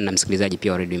TV Iman na msikilizaji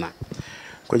pia wa Radio Iman.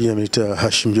 Kwa jina naitwa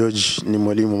Hashim George, ni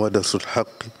mwalimu Madrasatul Haq.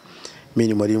 Mimi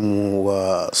ni mwalimu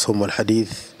wa somo la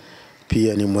hadith,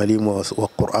 pia ni mwalimu wa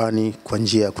Qur'ani kwa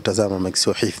njia ya kutazama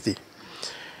makisio hifdhi.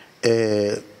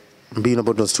 Mbinu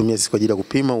ambazo tunazitumia sisi kwa ajili ya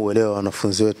kupima uelewa wa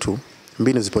wanafunzi wetu,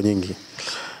 mbinu zipo nyingi.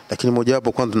 Lakini moja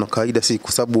wapo kwanza tuna kaida sisi,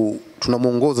 kwa sababu tuna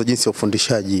mwongozo jinsi ya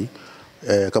ufundishaji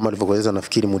kama alivyoeleza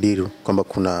nafikiri mudiri kwamba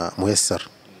kuna muyassar,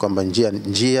 kwamba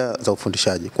njia za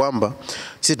ufundishaji, kwamba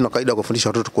sisi tuna kaida kufundisha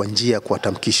watoto kwa njia ya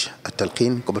kuwatamkisha,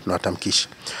 at-talqin, kwamba tunawatamkisha,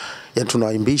 yani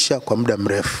tunawaimbisha kwa muda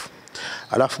mrefu.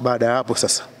 Alafu baada ya hapo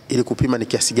sasa, ili kupima ni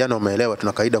kiasi gani wameelewa,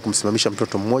 tuna kaida kumsimamisha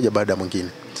mtoto mmoja baada ya mwingine.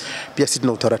 Pia sisi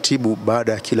tuna utaratibu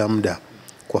baada ya kila muda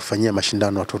kuwafanyia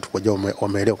mashindano watoto kujua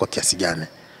wameelewa kwa kiasi gani.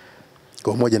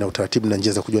 Kwa moja na utaratibu na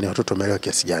njia za kujua ni watoto wameelewa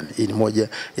kiasi gani. Hii ni moja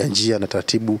ya njia na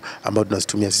taratibu ambazo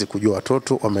tunazitumia sisi kujua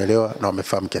watoto wameelewa na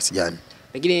wamefahamu kiasi gani.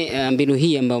 Lakini mbinu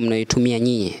hii ambayo mnaitumia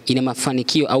nyinyi ina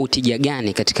mafanikio au tija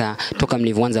gani katika toka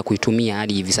mlivyoanza kuitumia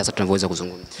hadi hivi sasa tunavyoweza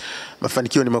kuzungumza?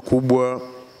 Mafanikio ni makubwa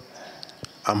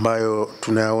ambayo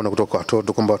tunayaona kutoka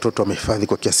watoto, kwamba watoto wamehifadhi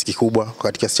kwa kiasi kikubwa.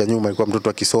 Kwa kiasi cha nyuma ilikuwa mtoto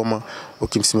akisoma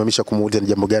ukimsimamisha kumuuliza ni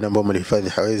jambo gani ambalo mlihifadhi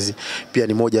hawezi. Pia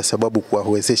ni moja sababu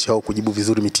kuwawezesha au kujibu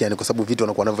vizuri mitihani, kwa sababu vitu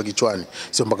wanakuwa navyo kichwani,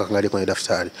 sio mpaka kaangalia kwenye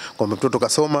daftari. Kwamba mtoto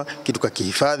kasoma kitu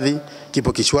kakihifadhi,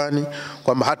 kipo kichwani,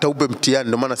 kwamba hata upe mtihani.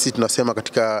 Ndio maana sisi tunasema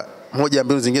katika moja ya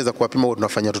mbinu zingine za kuwapima wao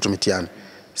tunafanya watoto mitihani.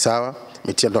 Sawa?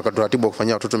 Mitihani tunataratibu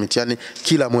kufanyia watoto mitihani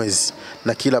kila mwezi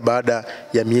na kila baada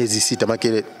ya miezi 6,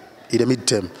 maana ile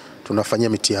midterm tunafanyia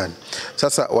mitihani.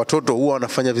 Sasa watoto huwa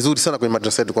wanafanya vizuri sana kwenye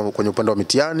madrasa yetu kwenye upande wa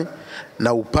mitihani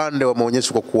na upande wa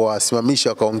maonyesho, kwa kuwasimamisha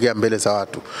wakaongea mbele za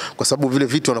watu, kwa sababu vile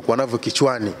vitu wanakuwa navyo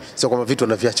kichwani, sio kama vitu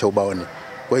wanaviacha ubaoni.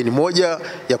 Kwa hiyo ni moja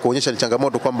ya kuonyesha ni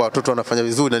changamoto kwamba watoto wanafanya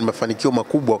vizuri na ni mafanikio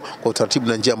makubwa kwa utaratibu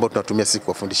na njia ambayo tunatumia sisi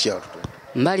kuwafundishia watoto.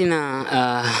 Mbali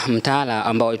na mtaala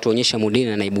ambao alituonyesha mudiri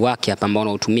na naibu wake hapa ambao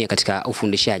wanaotumia katika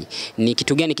ufundishaji, ni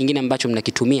kitu gani kingine ambacho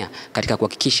mnakitumia katika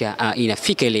kuhakikisha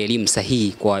inafika ile elimu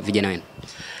sahihi kwa vijana wenu?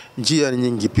 Njia ni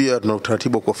nyingi. Pia tuna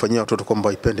utaratibu wa kuwafanyia watoto kwamba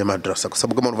waipende madrasa, kwa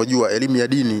sababu kama unavyojua elimu ya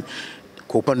dini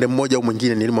kwa upande mmoja au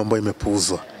mwingine ni elimu ambayo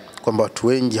imepuuzwa, kwamba watu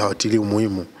wengi hawatilii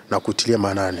umuhimu na kutilia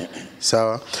maanani.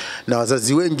 Sawa? Na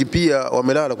wazazi wengi pia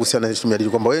wamelala kuhusiana na elimu ya dini,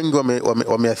 kwamba wengi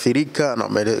wameathirika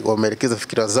na wameelekeza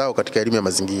fikira zao katika elimu ya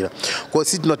mazingira. Kwa hiyo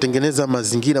sisi tunatengeneza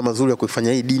mazingira mazuri ya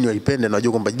kuifanya hii dini waipende, na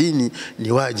wajue kwamba dini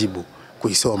ni wajibu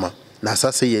kuisoma. Na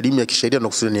sasa hii elimu ya kisheria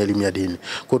tunakusudia ni elimu ya dini.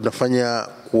 Kwa hiyo tunafanya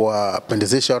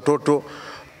kuwapendezesha watoto,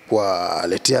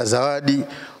 kuwaletea zawadi,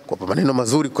 kwa maneno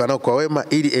mazuri, kwa nao kwa wema,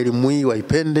 ili elimu hii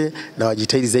waipende na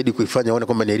wajitahidi zaidi kuifanya, waone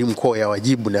kwamba ni elimu kwa ya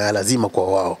wajibu na ya lazima kwa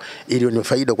wao, ili ni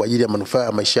faida kwa ajili ya manufaa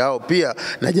ya maisha yao pia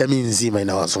na jamii nzima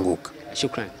inawazunguka.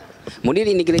 Shukrani.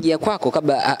 Mudiri, nikirejea kwako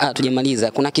kabla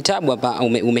tujamaliza, kuna kitabu hapa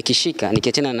umekishika,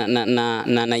 nikiachana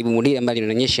na naibu mudiri ambaye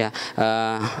anaonyesha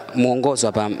mwongozo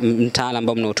hapa, mtaala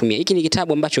ambao mnaotumia. Hiki ni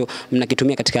kitabu ambacho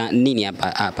mnakitumia katika nini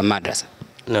hapa madrasa?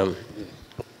 Naam.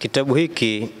 Kitabu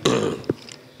hiki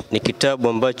ni kitabu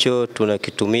ambacho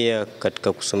tunakitumia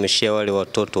katika kusomeshia wale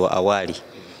watoto wa awali,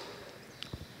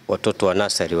 watoto wa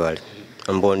nasari wale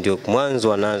ambao ndio mwanzo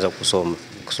wanaanza kusoma,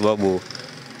 kwa sababu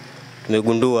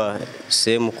tumegundua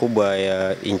sehemu kubwa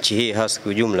ya nchi hii hasa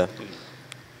kwa ujumla,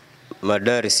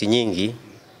 madarasa nyingi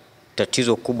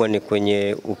tatizo kubwa ni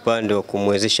kwenye upande wa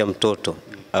kumwezesha mtoto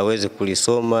aweze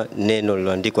kulisoma neno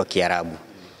liloandikwa Kiarabu.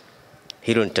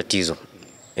 Hilo ni tatizo,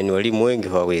 yaani walimu wengi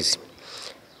hawawezi.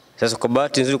 Sasa kwa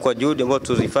bahati nzuri, kwa juhudi ambazo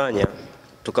tulizifanya,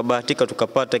 tukabahatika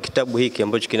tukapata kitabu hiki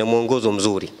ambacho kina mwongozo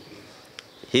mzuri.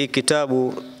 Hii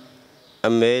kitabu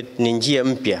ni njia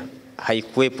mpya,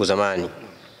 haikuwepo zamani.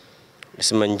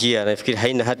 Nasema njia, nafikiri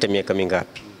haina hata miaka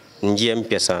mingapi. Njia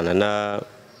mpya sana, na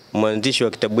mwandishi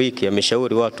wa kitabu hiki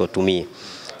ameshauri watu watumie.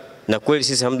 Na kweli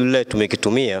sisi alhamdulillah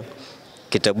tumekitumia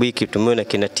kitabu hiki, tumeona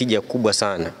kina tija kubwa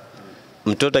sana.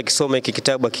 Mtoto akisoma hiki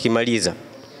kitabu akikimaliza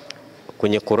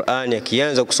kwenye Qur'ani,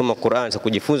 akianza kusoma Qur'ani,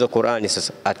 kujifunza Qur'ani,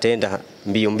 sasa ataenda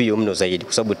mbio mno zaidi,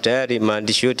 kwa sababu tayari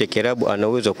maandishi yote ya Kiarabu ana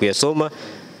uwezo wa kuyasoma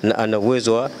na ana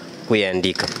uwezo wa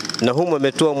kuyaandika. Na humo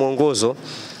ametoa mwongozo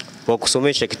wa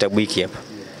kusomesha kitabu hiki hapa.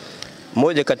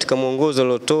 Mmoja katika mwongozo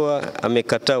aliotoa,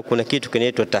 amekataa kuna kitu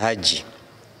kinaitwa tahaji.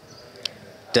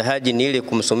 Tahaji ni ile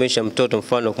kumsomesha mtoto,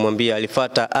 mfano kumwambia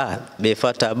alifata a,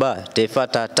 befata ba,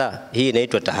 tefata ta. Hii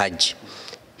inaitwa tahaji.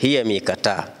 Hii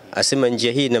ameikataa. Asema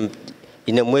njia hii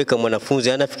inamweka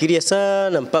mwanafunzi anafikiria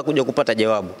sana mpaka kuja kupata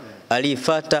jawabu.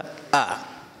 Alifata a,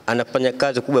 anafanya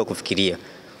kazi kubwa ya kufikiria.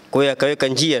 Kwa hiyo akaweka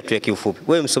njia tu ya kiufupi.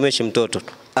 Wewe msomeshe mtoto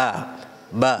tu a,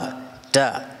 ba,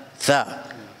 ta, tha.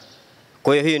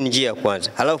 Kwa hiyo ni njia ya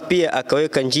kwanza. Halafu pia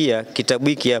akaweka njia, kitabu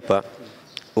hiki hapa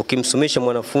ukimsomesha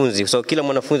mwanafunzi, kwa sababu kila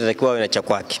mwanafunzi anatakiwa awe na cha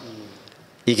kwake.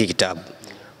 Hiki kitabu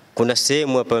kuna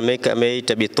sehemu hapa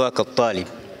ameita bitwaka talib,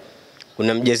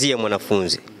 unamjazia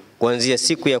mwanafunzi kuanzia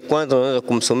siku ya kwanza. Unaanza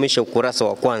kumsomesha ukurasa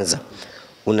wa kwanza,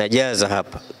 unajaza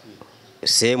hapa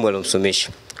sehemu aliyomsomesha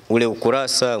ule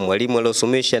ukurasa, mwalimu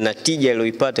aliyosomesha na tija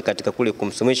aliyoipata katika kule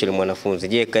kumsomesha ile mwanafunzi.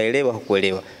 Je, kaelewa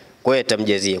hakuelewa? Kwa hiyo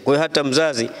atamjazia. Kwa hiyo hata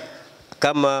mzazi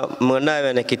kama mwanawe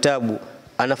ana kitabu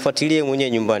anafuatilia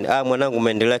mwenyewe nyumbani, mwanangu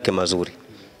maendeleo yake mazuri.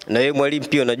 Na yeye mwalimu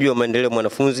pia unajua maendeleo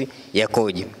mwanafunzi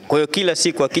yakoje. Kwa hiyo kila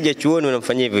siku akija chuoni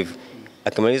unamfanyia hivyo hivyo.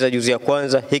 Akimaliza juzi ya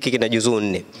kwanza, hiki kina juzuu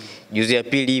 4. Juzi ya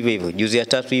pili hivyo hivyo, juzi ya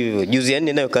tatu hivyo hivyo, juzi ya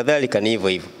 4 nayo kadhalika ni hivyo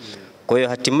hivyo. Kwa hiyo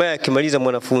hatimaye akimaliza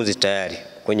mwanafunzi tayari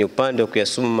kwenye upande wa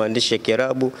kuyasoma maandishi ya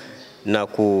Kiarabu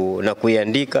na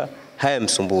kuiandika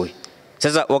hayamsumbui.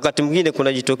 Sasa wakati mwingine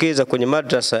kunajitokeza kwenye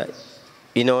madrasa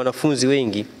ina wanafunzi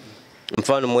wengi.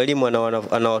 Mfano mwalimu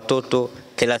ana watoto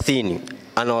 30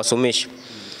 anawasomesha.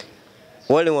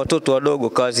 Wale watoto wadogo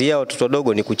kazi yao watoto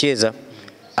wadogo ni kucheza,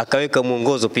 akaweka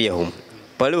mwongozo pia huko.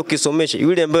 Pale ukisomesha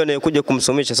yule ambaye anayokuja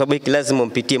kumsomesha, sababu hiki lazima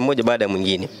umpitie mmoja baada ya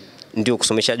mwingine. Ndio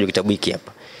kusomeshaji wa kitabu hiki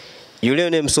hapa. Yule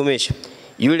unayemsomesha,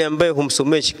 yule ambaye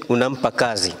humsomeshi unampa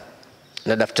kazi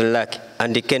na daftari lake,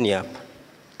 andikeni hapa.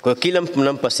 Kwa kila mtu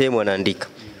mnampa sehemu anaandika.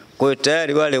 Kwa hiyo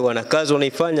tayari wale wana kazi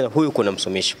wanaifanya na huyu kuna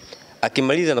msomesha.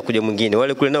 Akimaliza na kuja mwingine,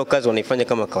 wale kule nao kazi wanaifanya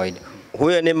kama kawaida.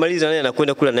 Huyu anemaliza naye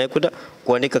anakwenda kule anayekwenda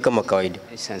kuandika kama kawaida.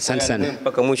 Asante sana.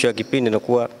 Mpaka mwisho wa kipindi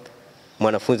nakuwa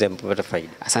mwanafunzi amepata faida.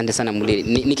 Asante sana Mudiri.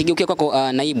 Nikigeukia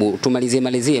kwako naibu,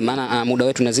 tumalizie maana muda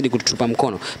wetu unazidi kututupa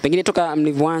mkono. Pengine toka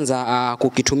mlivyoanza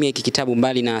kukitumia hiki kitabu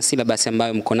mbali na syllabus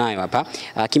ambayo mko nayo hapa,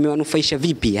 kimewanufaisha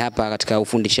vipi hapa katika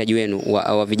ufundishaji wenu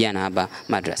wa vijana hapa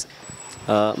madrasa?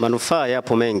 Manufaa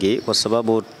yapo mengi kwa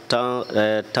sababu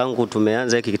tangu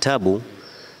tumeanza hiki kitabu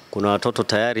kuna watoto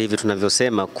tayari hivi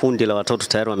tunavyosema, kundi la watoto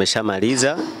tayari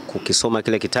wameshamaliza kukisoma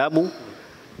kile kitabu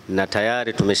na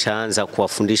tayari tumeshaanza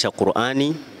kuwafundisha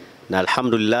Qur'ani, na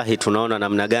alhamdulillah tunaona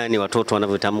namna gani watoto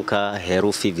wanavyotamka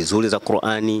herufi vizuri za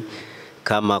Qur'ani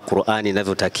kama Qur'ani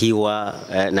inavyotakiwa,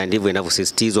 na ndivyo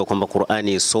inavyosisitizwa kwamba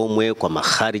Qur'ani isomwe kwa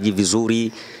makhariji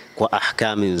vizuri, kwa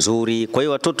ahkami nzuri. Kwa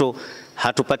hiyo watoto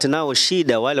hatupate nao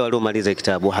shida, wale waliomaliza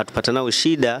kitabu hatupate nao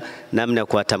shida namna ya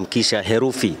kuwatamkisha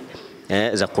herufi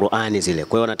za Qur'ani zile.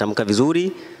 Kwa hiyo wanatamka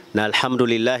vizuri na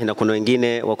alhamdulillah, na kuna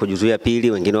wengine wako juzu ya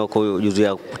pili, wengine wako juzu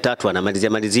ya 3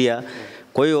 wanamalizia.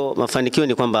 Kwa hiyo mafanikio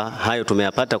ni kwamba hayo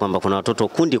tumeyapata, kwamba kuna watoto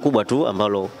kundi kubwa tu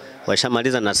ambalo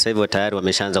washamaliza na sasa hivi tayari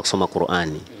wameshaanza kusoma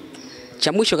Qur'ani.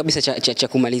 Cha mwisho kabisa cha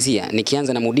kumalizia,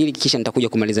 nikianza na Mudiri kisha nitakuja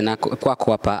kumaliza na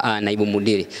kwako hapa naibu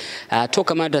Mudiri.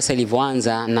 Toka madrasa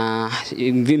ilivyoanza na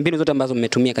mbinu zote ambazo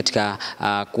mmetumia katika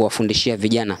kuwafundishia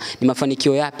vijana, ni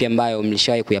mafanikio yapi ambayo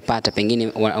mlishawahi kuyapata,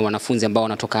 pengine wanafunzi ambao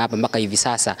wanatoka hapa mpaka hivi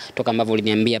sasa, toka ambavyo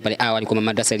uliniambia pale awali kwamba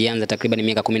madrasa ilianza takriban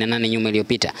miaka 18 nyuma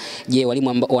iliyopita. Je,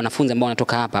 wanafunzi ambao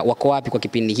wanatoka hapa wako wapi kwa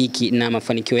kipindi hiki na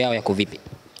mafanikio yao yako vipi?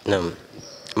 Naam.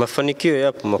 Mafanikio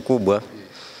yapo makubwa.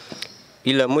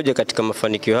 Ila moja katika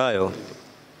mafanikio hayo,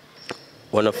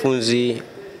 wanafunzi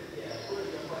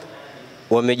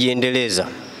wamejiendeleza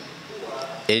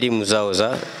elimu zao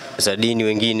za dini,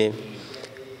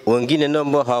 wengine nao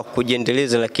ambao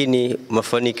hawakujiendeleza, lakini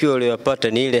mafanikio waliyopata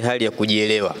ni ile hali ya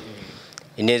kujielewa.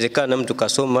 Inawezekana mtu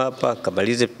kasoma hapa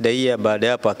kamaliza ibtidaia, baada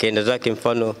ya hapo akaenda zake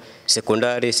mfano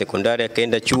sekondari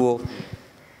akaenda chuo,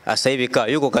 sasa hivi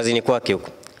yuko kazini kwake huko.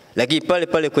 Lakini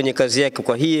pale kwenye kazi yake,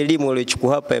 kwa hii elimu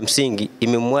aliyochukua hapa ya msingi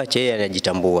imemwacha yeye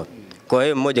anajitambua. Kwa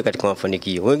hiyo mmoja katika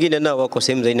mafanikio. Wengine nao wako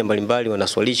sehemu za aina mbalimbali,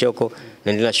 wanaswalisha huko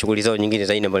na ndio shughuli zao nyingine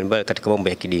za aina mbalimbali katika mambo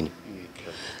ya kidini.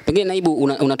 Pengine naibu,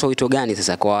 unatoa wito gani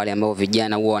sasa kwa wale ambao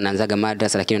vijana huwa wanaanzaga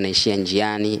madrasa lakini wanaishia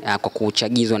njiani, kwa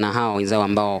kuchagizwa na hao wenzao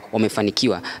ambao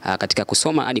wamefanikiwa katika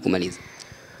kusoma hadi kumaliza?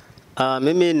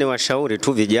 Mimi ni washauri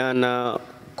tu vijana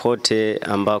kote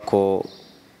ambako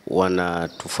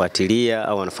wanatufuatilia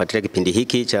au wanafuatilia kipindi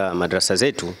hiki cha madrasa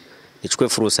zetu, nichukue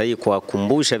fursa hii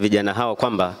kuwakumbusha vijana hawa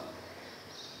kwamba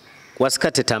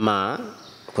wasikate tamaa,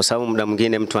 kwa sababu muda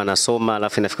mwingine mtu anasoma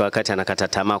alafu inafika wakati anakata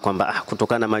tamaa kwamba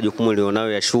kutokana na majukumu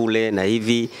nilionayo ya shule na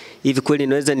hivi kweli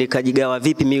naweza nikajigawa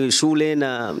vipi mimi shule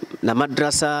na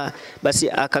madrasa, basi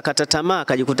akakata tamaa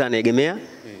akajikuta anaegemea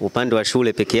upande wa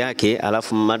shule peke yake,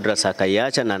 alafu madrasa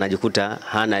akaiacha na anajikuta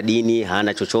hana dini,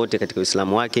 hana chochote katika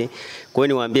Uislamu wake. Kwa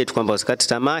hiyo niwaambie tu kwamba usikate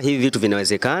tamaa, hivi vitu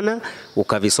vinawezekana,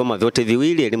 ukavisoma vyote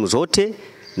viwili, elimu zote,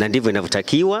 na ndivyo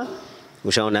inavyotakiwa.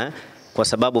 Ushaona? Kwa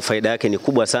sababu faida yake ni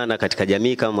kubwa sana katika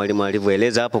jamii, kama mwalimu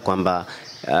alivyoeleza hapo kwamba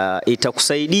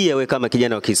itakusaidia we kama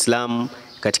kijana wa Kiislamu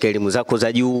katika elimu zako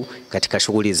za juu, katika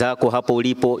shughuli zako hapo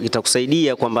ulipo.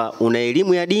 Itakusaidia kwamba una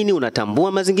elimu ya dini,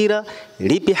 unatambua mazingira,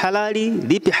 lipi halali,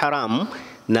 lipi haramu,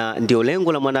 na ndio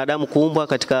lengo la mwanadamu kuumbwa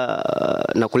katika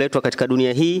na kuletwa katika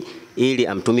dunia hii ili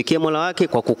amtumikie Mola wake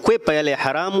kwa kukwepa yale ya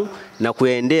haramu na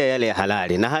kuyaendea yale ya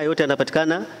halali. Na haya yote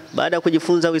yanapatikana baada ya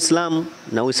kujifunza Uislamu,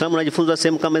 na Uislamu unajifunzwa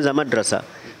sehemu kama za madrasa.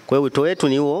 Kwa hiyo wito wetu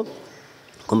ni huo,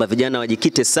 kwamba vijana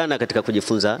wajikite sana katika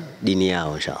kujifunza dini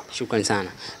yao inshallah. Shukrani sana.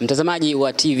 Mtazamaji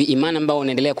wa TV Iman ambao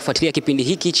unaendelea kufuatilia kipindi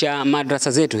hiki cha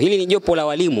madrasa zetu. Hili ni jopo la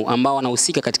walimu ambao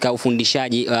wanahusika katika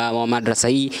ufundishaji wa madrasa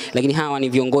hii, lakini hawa ni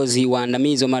viongozi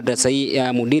waandamizi wa madrasa hii,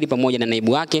 mudiri pamoja na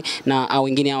naibu wake, na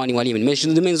wengine hawa ni walimu.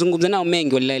 Nimezungumza nao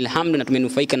mengi wallahi alhamdu, na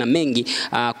tumenufaika na mengi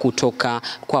kutoka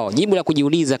kwao. Jibu la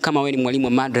kujiuliza, kama wewe ni mwalimu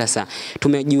wa madrasa,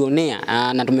 tumejionea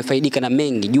na tumefaidika na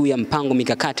mengi juu ya mpango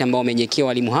mikakati ambao wamejiwekea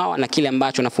walimu hawa na kile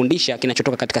ambacho nafundisha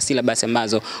kinachotoka katika syllabus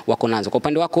ambazo wako nazo. Kwa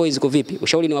upande wako wewe ziko vipi?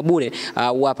 Ushauri ni wa bure,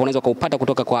 hapo unaweza kuupata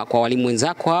kutoka kwa walimu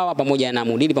wenzako hawa pamoja na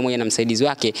mudiri pamoja na msaidizi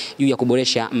wake juu ya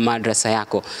kuboresha madrasa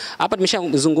yako. Hapa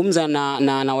tumeshazungumza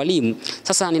na walimu.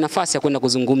 Sasa ni nafasi ya kwenda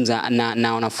kuzungumza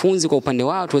na wanafunzi kwa upande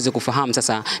wao, tuweze kufahamu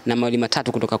sasa na mawili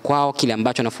matatu kutoka kwao kile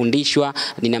ambacho nafundishwa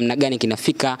ni namna gani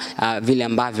kinafika vile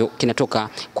ambavyo kinatoka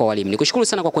kwa walimu. Nikushukuru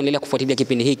sana kwa kuendelea kufuatilia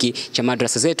kipindi hiki cha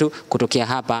madrasa zetu kutokea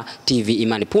hapa TV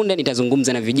Imani. Punde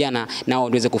nitazungumza na vijana nao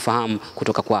waweze kufahamu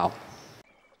kutoka kwao.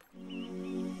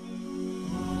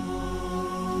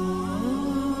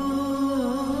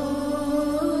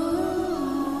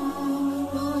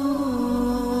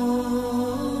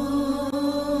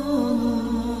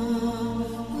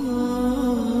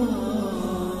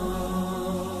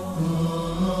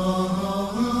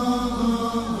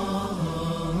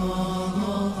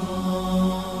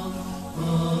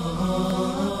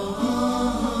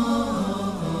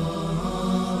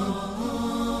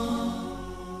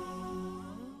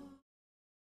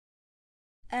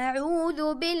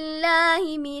 أعوذ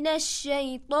بالله من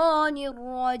الشيطان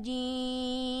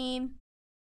الرجيم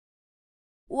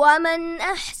ومن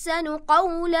أحسن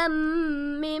قولا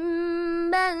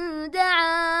ممن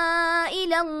دعا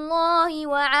إلى الله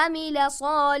وعمل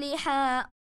صالحا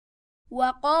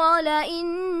وقال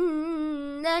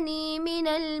إنني من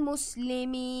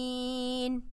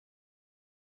المسلمين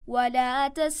ولا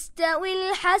تستوي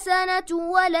الحسنة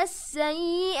ولا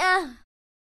السيئة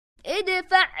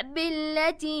ادفع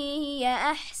بالتي هي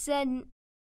أحسن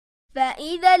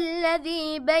فإذا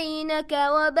الذي بينك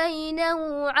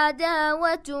وبينه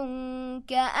عداوة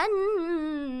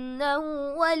كأنه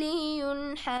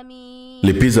ولي حميم.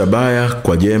 Lipiza baya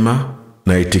kwa jema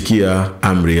na itikia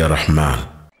amri ya Rahman.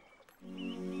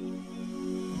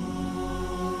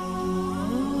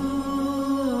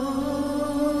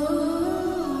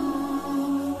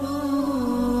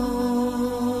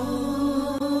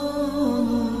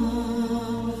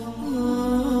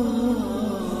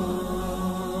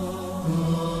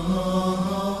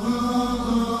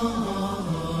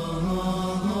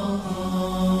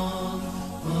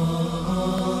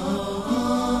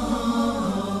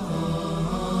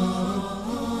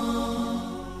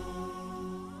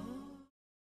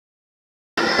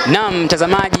 Naam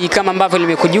mtazamaji, kama ambavyo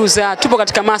nimekujuza, tupo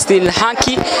katika Masjid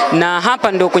al-Haki na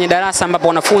hapa ndo kwenye darasa ambapo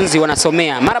wanafunzi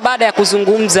wanasomea. Mara baada ya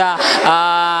kuzungumza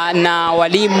na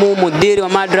walimu, mudiri wa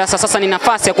madrasa, sasa ni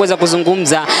nafasi ya kuweza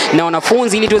kuzungumza na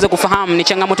wanafunzi ili tuweze kufahamu ni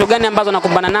changamoto gani ambazo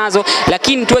wanakumbana nazo,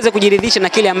 lakini tuweze kujiridhisha na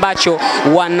kile ambacho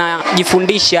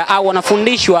wanajifundisha au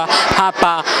wanafundishwa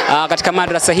hapa katika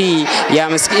madrasa hii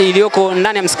iliyoko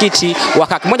ndani ya msikiti wa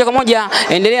Kaki. Moja kwa moja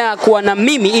endelea kuwa na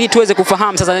mimi ili tuweze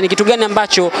kufahamu sasa ni kitu gani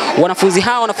ambacho wanafunzi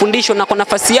hao wanafundishwa na kwa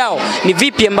nafasi yao ni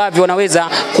vipi ambavyo wanaweza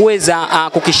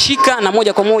kukishika na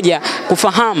moja kwa moja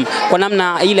kufahamu kwa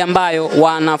namna ile ambayo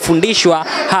wanafundishwa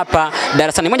hapa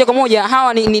darasani. Moja kwa moja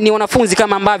hawa ni wanafunzi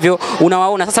kama ambavyo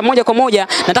unawaona. Sasa moja kwa moja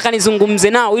nataka nizungumze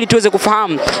nao ili tuweze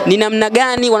kufahamu ni namna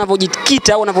gani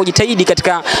wanavyojikita au wanavyojitahidi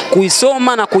katika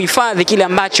kuisoma na kuhifadhi kile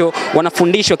ambacho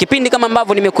wanafundishwa. Kipindi kama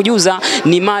ambavyo nimekujuza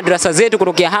ni madrasa zetu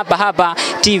kutokea hapa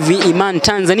TV Iman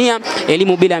Tanzania,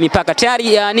 elimu bila mipaka.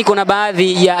 Tayari niko na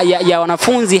baadhi ya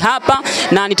wanafunzi hapa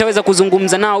na nitaweza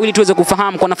kuzungumza nao ili tuweze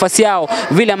kufahamu kwa nafasi yao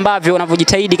vile ambavyo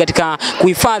wanavyojitahidi katika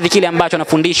kuhifadhi kile ambacho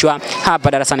wanafundishwa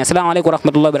hapa darasani. Asalamu alaykum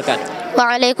warahmatullahi wabarakatuh. Wa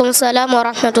alaykum salaam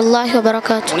warahmatullahi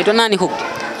wabarakatuh. Unaitwa nani huko?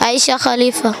 Aisha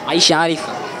Khalifa. Aisha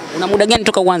Khalifa. Una muda gani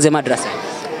toka uanze madrasa?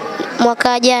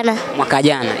 Mwaka jana. Mwaka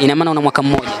jana. Ina maana una mwaka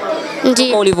mmoja.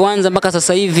 Ndio. Ulivyoanza mpaka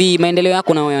sasa hivi maendeleo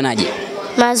yako unayonaje?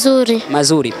 Mazuri.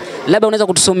 Mazuri. Labda unaweza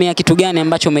kutusomea kitu gani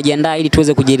ambacho umejiandaa ili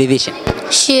tuweze kujiridhisha?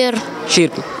 Shir.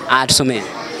 Tusomee.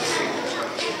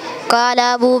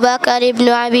 Qala Abu Bakar ibn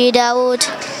Abi Daud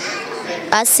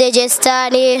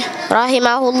As-Sijistani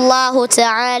rahimahullahu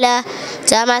ta'ala,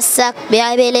 tamassak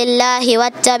bi'abilillahi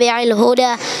wattabi'il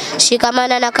huda,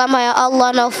 shikamana na kama ya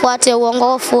Allah na ufuate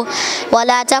uongofu,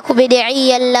 wala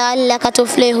takubidiyyan la'allaka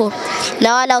tuflihu,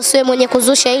 na wala usiwe mwenye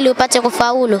kuzusha ili upate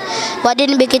kufaulu,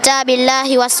 wadin bi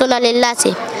kitabillahi wa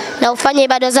sunnati, na ufanye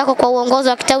ibada zako kwa uongozi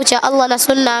wa kitabu cha Allah na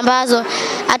sunna ambazo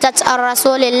atat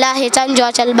ar-rasulillahi tanju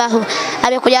wa talbahu,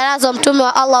 amekuja nazo mtume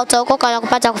wa Allah utaokoka na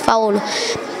kupata kufaulu.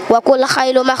 Wa kul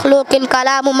khairu makhluqin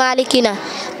kalamu malikina,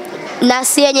 na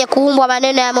si yenye kuumbwa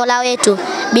maneno ya Mola wetu.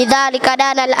 Bidhalika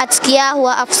dana al-atqiyahu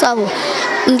wa afsahu,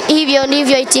 hivyo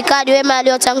ndivyo itikadi wema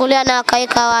aliyotangulia na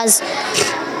akaweka wazi.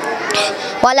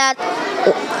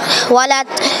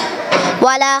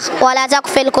 Wala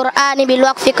takfil Qur'ani bil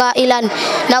waqfi qailan,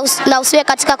 na usiwe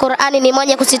katika Qur'ani ni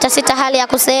mwenye kusitasita hali ya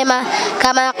kusema,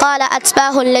 kama qala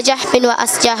atbahu li-Jahmin wa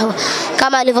asjahu,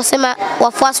 kama alivyosema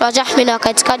wafuasi wa Jahmin na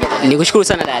wakatikadi. Nikushukuru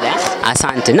sana dada.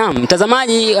 Asante. Naam,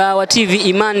 mtazamaji wa TV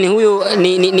Iman, huyu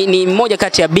ni mmoja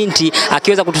kati ya binti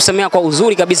akiweza kutusemea kwa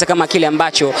uzuri kabisa kama kile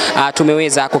ambacho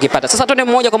tumeweza kukipata. Sasa twende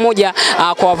moja kwa moja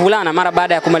kwa wavulana mara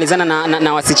baada ya kumalizana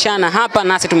na wasichana hapa,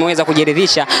 nasi tumeweza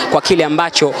kujiridhisha kwa kile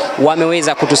ambacho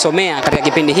wameweza kutusomea katika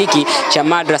kipindi hiki cha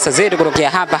madrasa zetu kutokea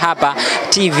hapa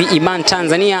TV Iman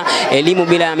Tanzania, elimu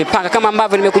bila ya mipaka. Kama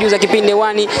ambavyo nimekujuza kipindi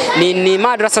wani ni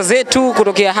madrasa zetu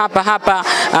kutokea hapa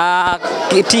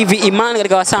TV Iman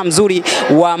katika wasaa mzuri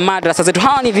wa madrasa zetu.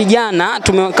 Hawa ni vijana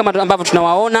kama ambavyo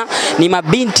tunawaona ni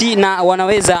mabinti na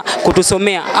wanaweza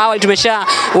kutusomea. Awali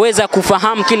tumeshaweza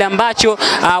kufahamu kile ambacho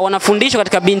wanafundishwa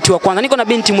katika binti wa kwanza. Niko na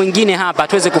binti mwingine hapa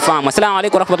tuweze kufahamu. Asalamu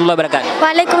alaykum warahmatullahi wabarakatuh. Wa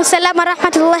alaykum salaam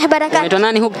warahmatullahi wabarakatuh. Unaitwa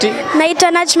nani hukti?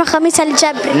 Naitwa Najma Khamis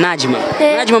Al-Jabri. Najma.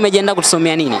 Najma umejiandaa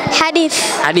kutusomea nini?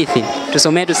 Hadithi.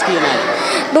 Tusomee tusikie nani?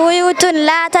 Buyutun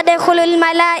la tadkhulul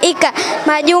malaika,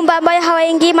 majumba ambayo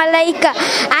hawaingii malaika.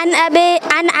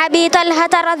 An Abi Talha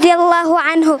radhiyallahu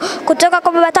anhu, kutoka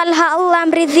kwa Baba Talha Allah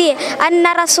amridhie,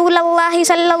 anna Rasulullah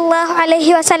sallallahu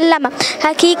alayhi wasallam,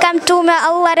 hakika mtume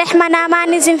Allah rehma na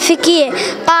amani zimfikie,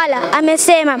 qala,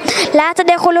 amesema, la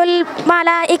tadkhulul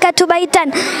malaikatu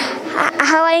baitan,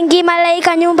 hawaingii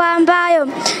malaika nyumba ambayo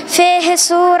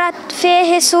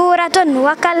fihi suratun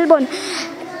wa kalbun,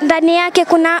 ndani yake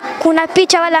kuna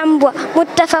picha wala mbwa.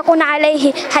 Muttafaqun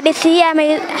alayhi,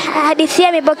 hadithi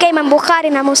imepokea Imam Bukhari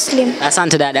na Muslim.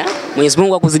 Asante dada. Mwenyezi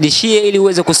Mungu akuzidishie ili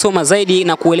uweze kusoma zaidi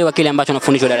na kuelewa kile ambacho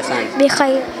unafundishwa darasani. Bi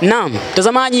khair. Naam,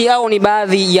 mtazamaji, hao ni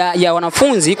baadhi ya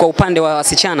wanafunzi kwa upande wa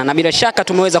wasichana, na bila shaka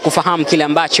tumeweza kufahamu kile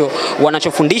ambacho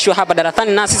wanachofundishwa hapa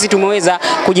darasani, na sisi tumeweza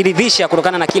kujiridhisha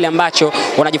kutokana na kile ambacho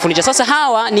wanajifundisha. Sasa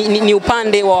hawa ni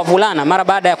upande wa wavulana mara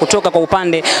baada ya kutoka kwa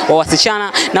upande wa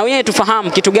wasichana, na wenyewe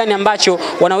tufahamu kitu gani ambacho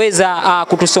wanaweza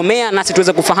kutusomea, nasi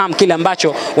tuweze kufahamu kile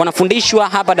ambacho wanafundishwa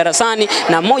hapa darasani,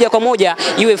 na moja kwa moja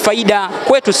iwe faida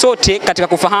kwetu sote katika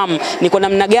kufahamu ni kwa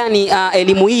namna gani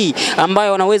elimu hii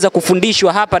ambayo wanaweza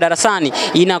kufundishwa hapa darasani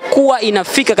inakuwa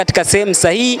inafika katika sehemu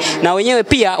sahihi, na wenyewe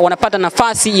pia wanapata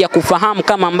nafasi ya kufahamu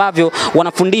kama ambavyo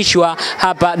wanafundishwa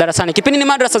hapa darasani. Kipindi ni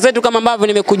madrasa zetu kama ambavyo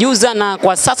nimekujuza, na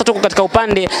kwa sasa tuko katika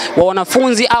upande wa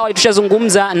wanafunzi. Awali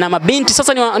tushazungumza na mabinti,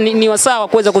 sasa ni wasaa wa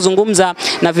kuweza kuzungumza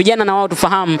na vijana na wao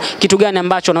tufahamu kitu gani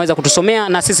ambacho wanaweza kutusomea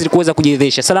na sisi kuweza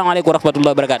kujiridhisha. Asalamu alaykum warahmatullahi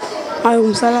wabarakatuh.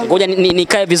 Alaykum salaam. Ngoja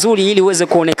nikae vizuri ili uweze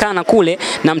kuonekana kule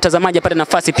na mtazamaji apate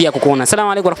nafasi pia kukuona.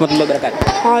 Asalamu alaykum warahmatullahi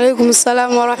wabarakatuh. Wa alaykum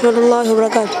salaam warahmatullahi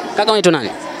wabarakatuh. Kaka unaitwa nani?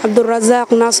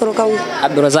 Abdurrazzaq Nasr Kaunti.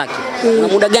 Abdurrazzaq. Una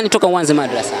muda gani toka uanze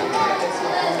madrasa?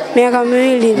 Miaka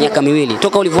miwili. Miaka miwili.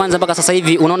 Toka ulivyoanza mpaka sasa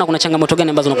hivi unaona kuna changamoto gani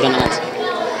ambazo unakutana nazo?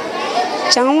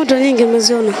 Changamoto nyingi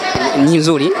umeziona. Ni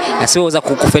nzuri na sio za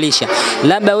kukufelisha.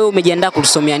 Labda wewe umejiandaa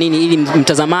kutusomea nini ili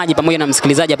mtazamaji pamoja na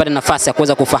msikilizaji apate nafasi ya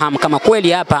kuweza kufahamu kama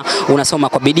kweli hapa unasoma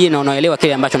kwa bidii na unaelewa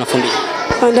kile ambacho unafundisha?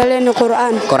 Andaleni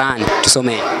Qur'an. Qur'an,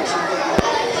 tusomee.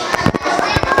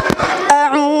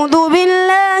 A'udhu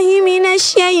billahi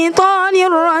minash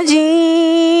shaitanir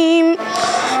rajim.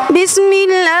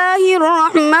 Bismillahir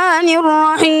rahmanir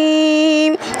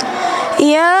rahim.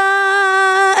 Ya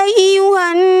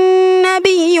ayyuhan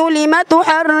nabiyyu lima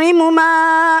tuharrimu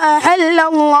ma ahalla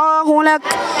Allahu lak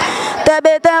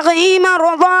تبتغي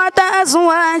مرضات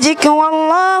أزواجك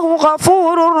والله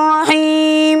غفور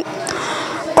رحيم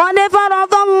قد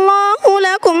فرض الله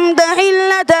لكم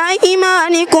تحلة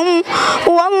أيمانكم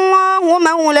والله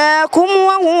مولاكم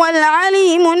وهو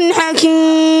العليم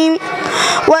الحكيم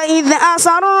وإذ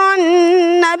أسر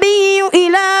النبي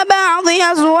إلى بعض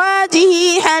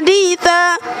أزواجه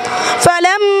حديثا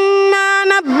فلما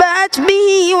نبأت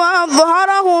به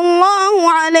وأظهره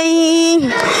الله عليه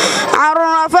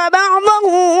عرف بعضه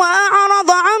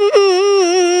وأعرض عن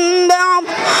بعض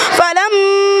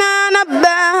فلما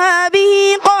نبأها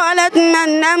به قالت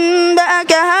من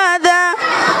أنبأك هذا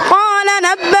قال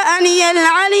نبأني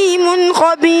العليم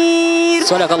الخبير.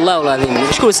 Sadakallahu alazim.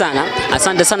 Nashukuru sana.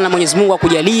 Asante sana na Mwenyezi Mungu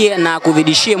akujalie na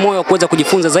kudhidishie moyo wa kuweza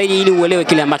kujifunza zaidi ili uelewe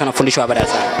kile ambacho anafundishwa hapa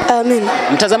darasani. Amen.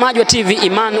 Mtazamaji wa TV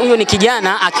Iman, huyo ni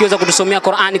kijana akiweza kutusomea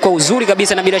Qur'ani kwa uzuri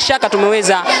kabisa na bila shaka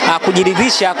tumeweza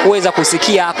kujiridhisha kuweza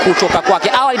kusikia kutoka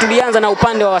kwake. Awali tulianza na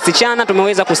upande wa wasichana,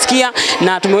 tumeweza kusikia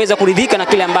na tumeweza kuridhika na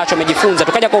kile ambacho amejifunza.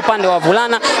 Tukaja kwa upande wa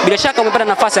wavulana, bila shaka umepata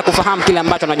nafasi ya kufahamu kile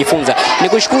ambacho anajifunza.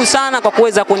 Nikushukuru sana kwa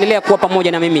kuweza kuendelea kuwa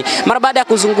pamoja na mimi. Mara baada ya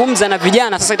kuzungumza na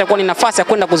vijana, sasa itakuwa ni nafasi ya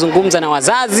kwenda kuzungumza na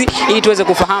wazazi ili tuweze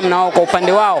kufahamu na wao kwa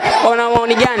upande wao wana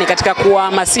maoni gani katika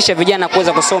kuhamasisha vijana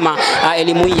kuweza kusoma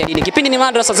elimu hii ya dini. Kipindi ni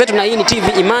Madrasa Zetu na hii ni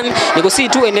TV Iman. Nikusii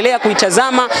tu endelea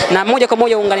kuitazama na moja kwa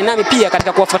moja uungane nami pia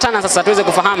katika kuwafuatana sasa tuweze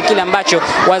kufahamu kile ambacho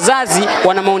wazazi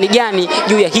wana maoni gani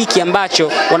juu ya hiki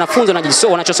ambacho wanafunzi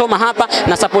wanachosoma hapa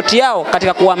na support yao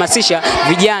katika kuhamasisha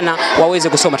vijana waweze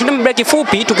kusoma. Tuna break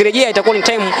fupi, tukirejea itakuwa ni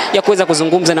time ya kuweza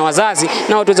kuzungumza na wazazi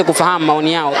na tuweze kufahamu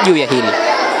maoni yao juu ya hili.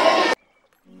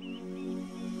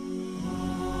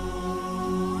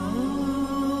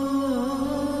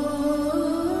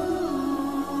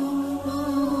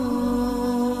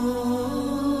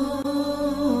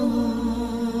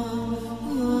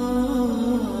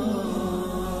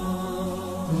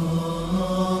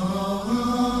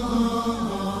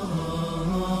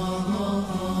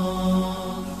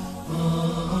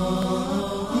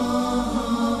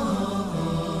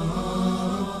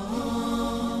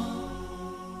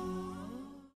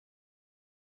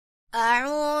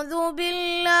 أعوذ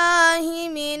بالله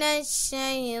من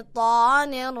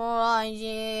الشيطان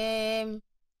الرجيم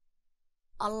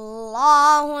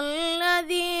الله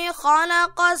الذي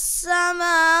خلق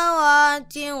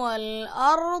السماوات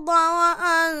والأرض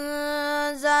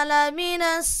وأنزل من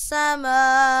السماء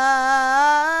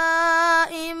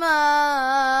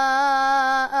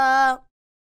ماء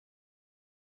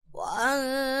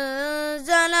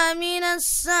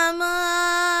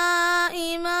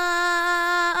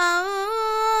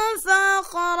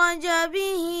فأخرج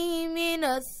به من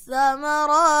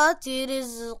الثمرات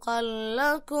رزقا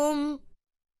لكم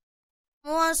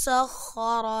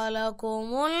وسخر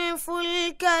لكم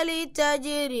الفلك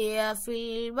لتجري في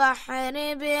البحر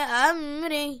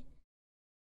بأمره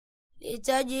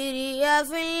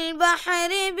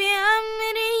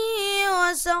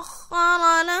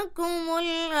وسخر لكم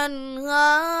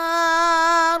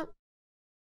الأنهار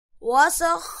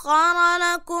وسخر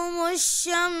لكم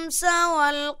الشمس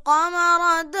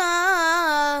والقمر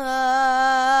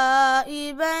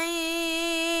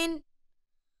دائبين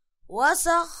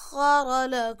وسخر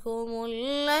لكم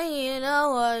الليل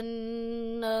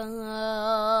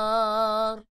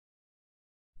والنهار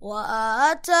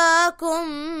وآتاكم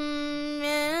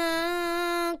من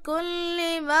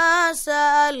كل ما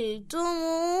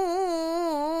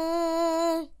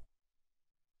سألتموه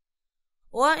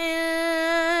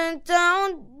وإن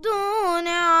تعدوا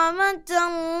نعمة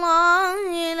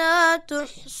الله لا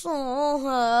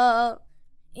تحصوها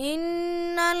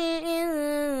إن الإنسان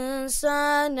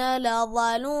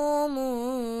لظلوم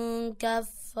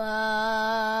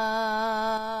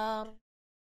كفار.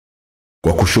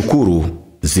 Kwa kushukuru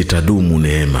zitadumu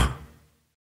neema.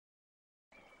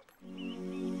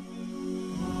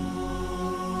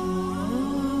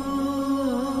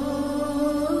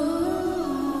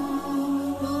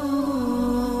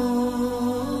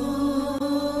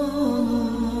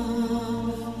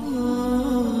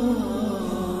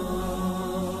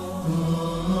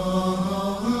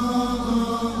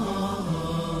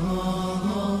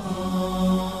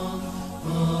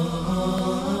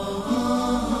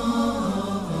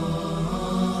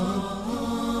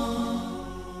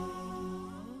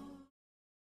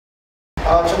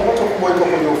 Changamoto kubwa iko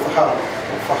kwenye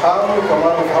ufahamu kwa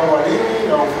maana ufahamu wa dini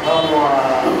na ufahamu wa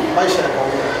maisha ya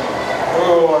kawaida. Kwa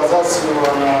hiyo wazazi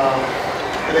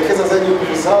wanaelekeza zaidi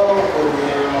nguvu zao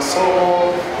kwenye masomo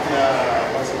ya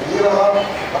mazingira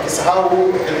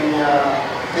wakisahau elimu ya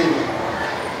dini,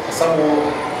 kwa sababu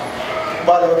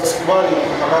baada ya tusikubali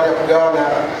habari ya kugawana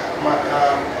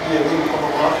elimu kama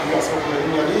kuna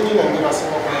elimu ya dini na wengine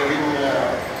wanasema kuna elimu ya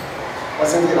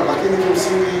mazingira, lakini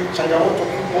kimsingi changamoto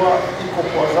kubwa iko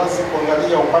kwa wazazi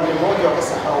kuangalia upande mmoja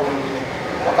wakasahau mwingine,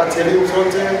 wakati elimu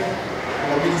zote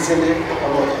inabidi ziende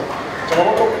pamoja.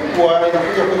 Changamoto kubwa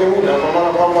inakuja kwenye muda, kwa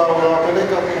maana kwamba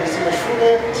wanawapeleka kwenye zile shule,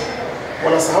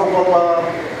 wanasahau kwamba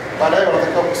baadaye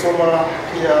wanatakiwa kusoma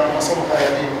pia masomo haya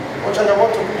ya dini. Kwa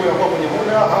changamoto kubwa inakuwa kwenye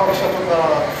muda, hao washatoka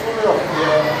shule wakija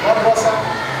madrasa,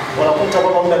 wanakuta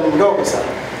kwamba muda ni mdogo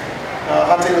sana.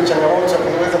 Hata ile changamoto ya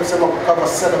kuweza kusema kukava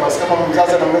syllabus, kama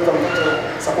mzazi anamleta mtoto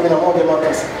saa 11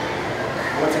 madrasa,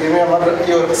 unategemea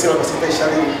hiyo syllabus itaisha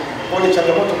lini? Kwa ni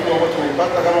changamoto kubwa ambayo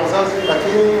tumeipata kama wazazi,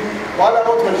 lakini wale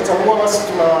ambao tunajitambua basi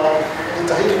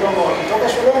tunajitahidi kwamba wakitoka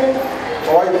shuleni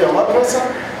wawahi pia madrasa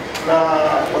na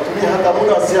watumie hata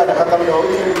muda wa ziada, hata muda wa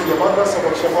weekend kuja madrasa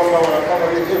kuhakikisha kwamba wanapanga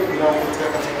ile gap inayopotea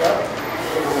katika.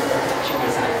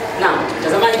 Naam,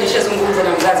 mtazamaji, nilishazungumza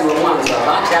na mzazi wa mwanzo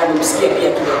hapa, tayari umesikia pia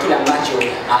kile ambacho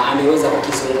ameweza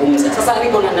kukizungumza. Sasa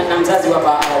niko na mzazi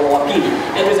wa pili,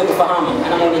 na tuweze kufahamu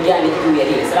ana maoni gani juu ya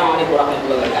hili. Asalamu alaykum wa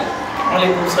rahmatullahi wa barakatuh. Wa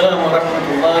alaykum salaam wa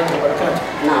rahmatullahi wa barakatuh.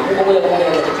 Naam, huko moja kwa moja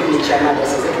katika kipindi cha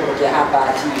madrasa zetu kutoka hapa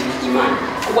TV Imani.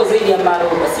 Kubwa zaidi ambalo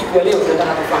kwa siku ya leo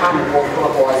tunataka kufahamu kutoka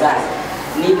kwa wazazi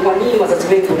ni kwa nini wazazi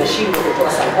wengi wanashindwa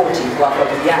kutoa support kwa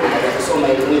vijana katika kusoma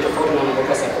elimu tofauti na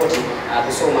wanapotoa support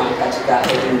kusoma katika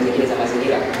elimu zingine za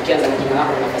mazingira. Tukianza na jina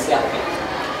lako na nafasi yako.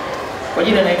 Kwa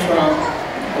jina naitwa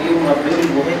Ayubu Abdul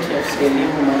Muheti, afisa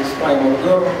elimu manispaa ya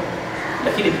Morogoro,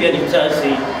 lakini pia ni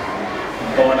mzazi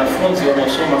wa wanafunzi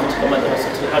wanaosoma katika madrasa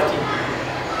haki.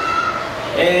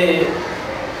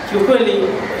 Kiukweli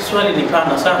swali ni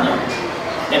pana sana,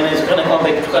 na inawezekana kwamba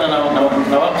ikitokana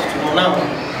na wakati tunaonao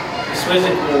siweze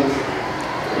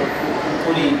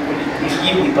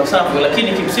kulijibu ipasavyo,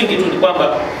 lakini kimsingi tu ni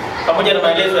kwamba pamoja na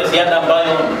maelezo ya ziada ambayo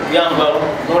yangu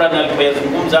Nura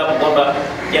alipoyazungumza hapo kwamba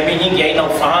jamii nyingi haina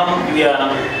ufahamu juu ya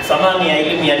thamani ya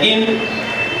elimu ya dini,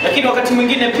 lakini wakati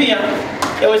mwingine pia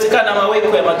yawezekana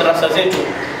maweko ya madrasa zetu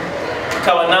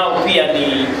kawa nao pia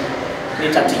ni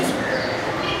tatizo.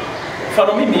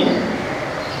 Mfano mimi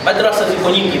madrasa ziko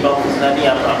nyingi ndani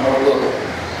hapa Morogoro,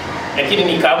 lakini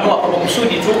nikaamua kwa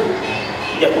kusudi tu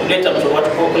ya kuleta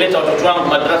watoto wangu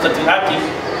madrasa haki,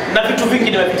 na vitu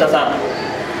vingi nimevitazama,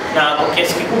 na kwa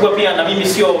kiasi kikubwa pia na mimi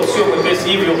sio mwepesi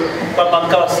hivyo kwamba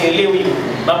nikawa sielewi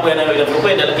mambo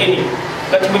yanavyokwenda, lakini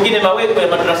wakati mwingine maweko ya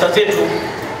madrasa zetu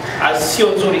sio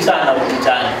nzuri sana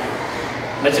ukitani.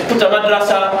 Unajikuta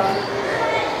madrasa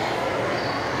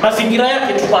mazingira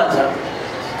yake tu kwanza,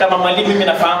 kama mwalimu mimi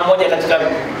nafahamu moja katika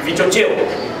vichocheo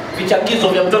vichagizo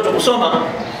vya mtoto kusoma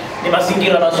ni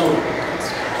mazingira mazuri.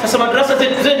 Sasa madrasa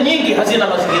zetu nyingi hazina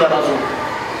mazingira mazuri.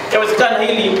 Yawezekana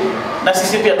hili na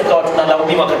sisi pia tukawa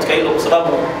tunalaumiwa katika hilo, kwa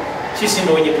sababu sisi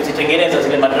ndio wenye kuzitengeneza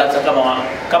zile madrasa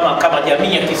kama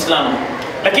jamii ya Kiislamu.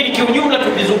 Lakini kiujumla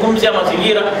tukizungumzia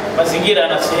mazingira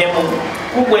yana sehemu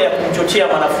kubwa ya kumchochea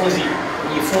mwanafunzi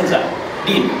kujifunza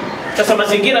dini. Sasa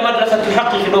mazingira madrasa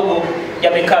haki kidogo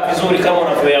yamekaa vizuri kama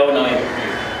unavyoyaona wewe.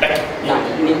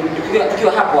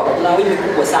 Tukiwa hapo kuna wimbi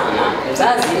kubwa sana.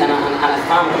 Mzazi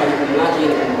anafahamu kama jukumu lake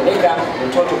ni kumpeleka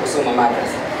mtoto kusoma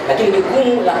madrasa, lakini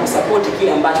jukumu la kusapoti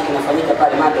kile ambacho kinafanyika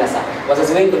pale madrasa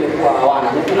wazazi wengi wamekuwa hawana.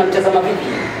 Unamtazama vipi?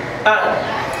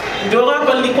 Ndio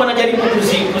hapa nilikuwa najaribu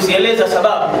kuzieleza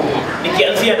sababu,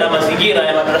 nikianzia na mazingira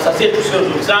ya madrasa zetu sio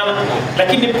nzuri sana,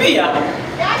 lakini pia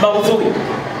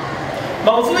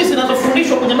maudhui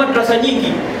zinazofundishwa kwenye madrasa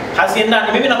nyingi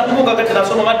haziendani. Mimi nakumbuka wakati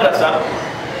nasoma madrasa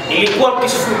ilikuwa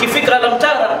ukifika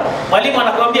alamtara mwalimu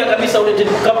anakuambia kabisa ulete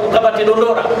ukamate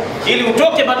dondora, ili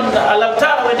utoke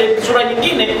alamtara uende sura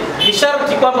nyingine ni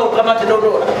sharti kwamba ukamate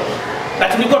dondora, na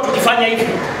tulikuwa tukifanya hivyo.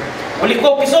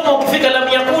 Ulikuwa ukisoma ukifika lamu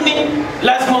ya kuni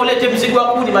lazima ulete mzigo wa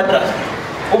kuni madrasa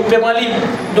umpe mwalimu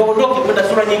ndio ondoke kwenda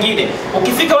sura nyingine.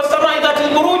 Ukifika wasamai dhatil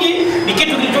buruji ni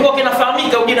kitu kilichokuwa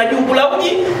kinafahamika, uje na jungu la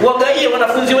uji wagaie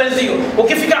wanafunzi wenzio.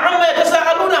 Ukifika amma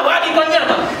yatasaaluna wali kwa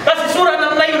nyama, basi sura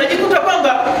namna hiyo unajikuta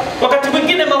kwamba wakati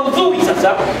mwingine maudhui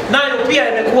sasa nayo pia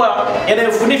yamekuwa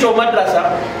yanayofundishwa madrasa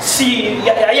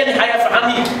yani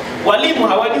hayafahamiki. Walimu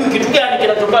hawajui kitu gani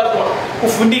kinachopaswa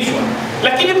kufundishwa,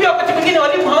 lakini pia wakati mwingine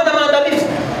walimu hawana maandalizi.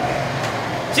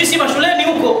 Sisi mashuleni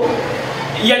huko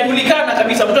yajulikana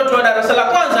kabisa mtoto wa darasa la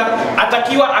kwanza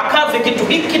atakiwa akave kitu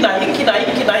hiki na hiki na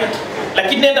hiki na hiki,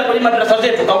 lakini nenda kwenye madrasa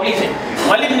zetu kaulize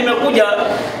mwalimu, nimekuja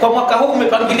kwa mwaka huu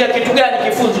umepangilia kitu gani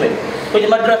kifunzwe kwenye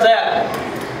madrasa yako?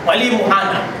 Mwalimu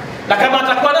hana, na kama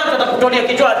atakuwa nacho atakutolea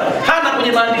kichwani, hana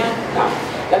kwenye maandiko.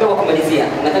 Labda kwa kumalizia,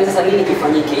 unadhani sasa nini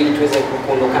kifanyike ili tuweze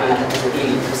kuondokana na tatizo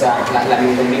hili sasa la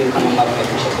miundombinu kama ambavyo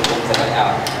tumeshazungumza pale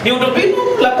awali? Miundombinu,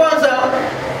 la kwanza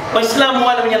Waislamu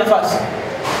wale wenye nafasi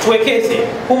tuwekeze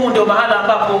humu, ndio mahala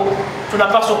ambapo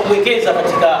tunapaswa kuwekeza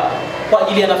kwa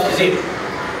ajili ya nafsi zetu.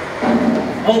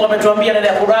 Mungu ametuambia ndani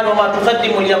ya Qur'an, wa ma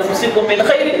tuqaddimu li anfusikum min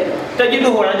khairin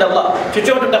tajiduhu 'inda Allah.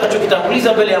 Chochote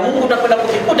utakachokitanguliza mbele ya Mungu utakwenda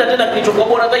kukikuta tena kilichokuwa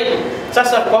bora zaidi.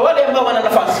 Sasa kwa wale ambao wana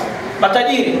nafasi,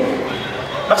 matajiri,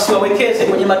 basi wawekeze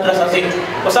kwenye madrasa zetu,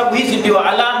 kwa sababu hizi ndio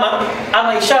alama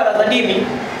ama ishara za dini.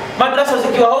 Madrasa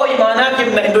zikiwa hoi, maana yake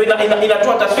ndio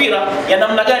inatoa taswira ya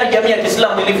namna gani jamii ya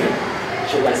Kiislamu ilivyo.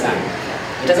 Shukrani sana.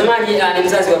 Mtazamaji, ni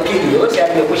mzazi wa pili yote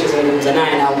aliyekwisha zungumza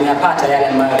naye na umeyapata yale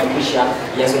ambayo alikwisha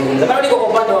yazungumza. Bado niko kwa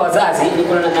upande wa wazazi,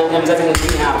 niko na mzazi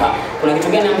mwingine hapa. Kuna kitu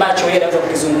gani ambacho yeye anaweza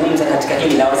kukizungumza katika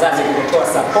hili la wazazi kutoa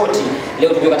support? Leo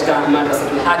tupo katika madrasa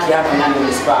ya haki hapa ndani ya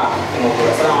Manispaa ya Morogoro.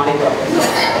 Asalamu alaykum.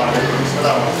 Wa alaykum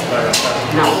salaam.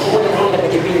 Na uko katika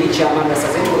kipindi cha madrasa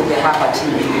zetu kutoka hapa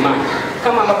TV Imani.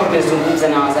 Kama ambavyo tumezungumza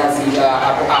na wazazi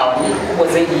hapo awali, kubwa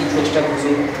zaidi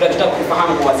tunachotaka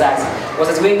kufahamu kwa wazazi.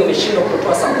 Wazazi wengi wameshindwa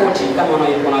kutoa support kama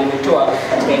wanavyotoa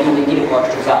katika elimu nyingine kwa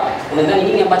watoto zao. Unadhani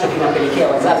nini ambacho kinawapelekea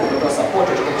wazazi kutoa support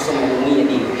katika kusoma elimu hii ya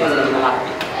dini? Kwanza na jina lako.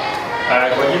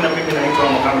 Kwa jina mimi naitwa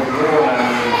Mohamed Nuru na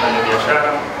ni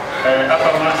mfanyabiashara. Hapa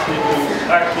Masjid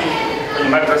Haki kwenye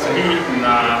madrasa hii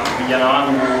na vijana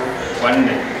wangu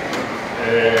 4.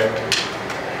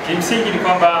 Kimsingi ni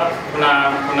kwamba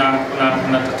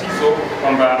kuna tatizo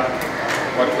kwamba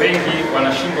watu wengi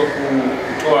wanashindwa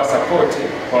kutoa support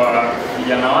kwa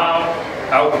vijana wao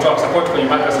au kutoa support kwenye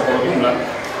madrasa kwa ujumla,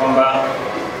 kwamba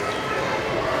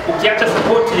ukiacha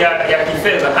support ya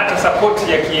kifedha, hata support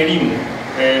ya kielimu,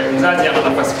 mzazi ana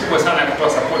nafasi kubwa sana ya kutoa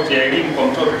support ya elimu kwa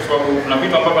mtoto, kwa sababu kuna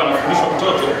vitu ambavyo anafundishwa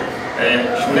mtoto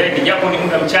shuleni, japo ni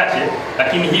muda mchache,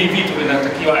 lakini hivi vitu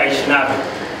vinatakiwa aishi navyo.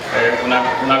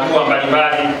 Kuna dua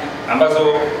mbalimbali ambazo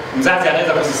mzazi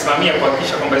anaweza kuzisimamia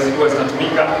kuhakikisha kwamba hizo dua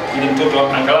zinatumika ili mtoto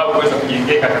angalau kuweza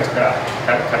kujengeka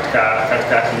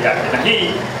katika akili yake. Na hii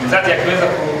mzazi akiweza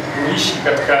kuishi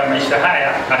katika maisha haya,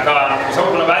 akawa, kwa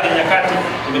sababu kuna baadhi ya nyakati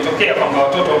imetokea kwamba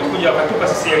watoto wamekuja wakatupa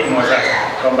sisi elimu wazazi,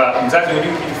 kwamba mzazi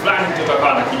hujui kitu fulani, mtoto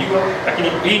akawa anakijua, lakini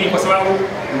hii ni kwa sababu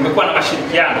mmekuwa na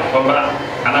mashirikiano, kwamba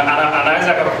anaweza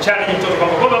akakuchallenge mtoto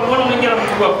kwamba baba, mbona unaingia na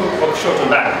mtu wa kushoto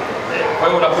ndani? Kwa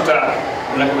hiyo unakuta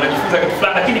unajifunza kitu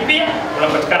fulani, lakini pia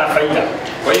unapatikana faida.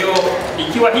 Kwa hiyo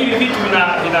ikiwa hivi vitu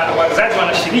wazazi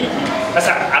wanashiriki,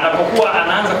 sasa anapokuwa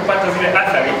anaanza kupata zile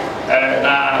athari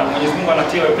na Mwenyezi Mungu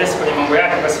anatia wepesi kwenye mambo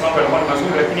yake, basi mambo yanakuwa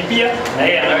mazuri, lakini pia na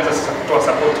yeye anaweza sasa kutoa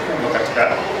support kubwa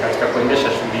katika kuendesha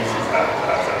shughuli hizi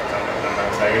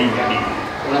za elimu ya dini.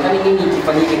 Unadhani nini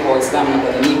kifanyike kwa Waislamu na kwa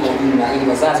jamii kwa ujumla ili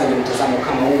wazazi wenye mtazamo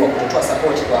kama huo kutoa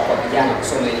support kwa vijana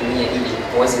kusoma elimu ya dini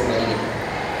waweze kubadilika?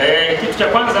 Kitu cha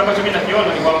kwanza ambacho mimi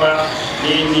nakiona ni kwamba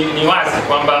ni wazi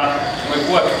kwamba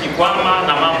tumekuwa tukikwama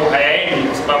na mambo hayaendi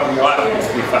kwa sababu ya watu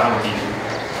kuifahamu dini.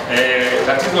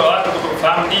 Tatizo la watu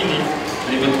kutofahamu dini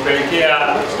limetupelekea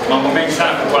mambo mengi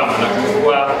sana kukwama na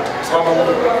kukua, kwa sababu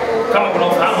kama kuna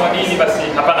ufahamu wa dini, basi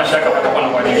hapana shaka patakuwa na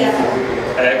uadilifu.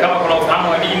 Kama kuna ufahamu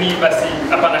wa dini, basi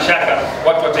hapana shaka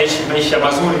watu wataishi maisha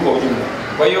mazuri kwa ujumla.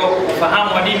 Kwa hiyo ufahamu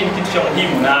wa dini ni kitu cha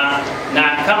muhimu, na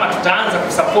kama tutaanza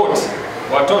kusupport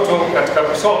watoto katika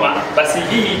kusoma, basi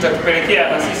hii itatupelekea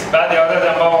na sisi baadhi ya wazazi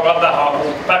ambao labda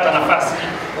hawakupata nafasi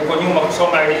huko nyuma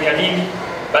kusoma elimu ya dini,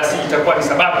 basi itakuwa ni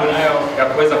sababu nayo ya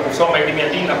kuweza kusoma elimu ya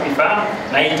dini na kuifahamu,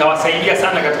 na itawasaidia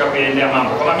sana katika kuendea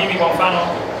mambo. Kama mimi kwa mfano,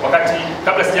 wakati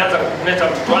kabla sijaanza kuleta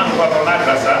mtoto wangu hapa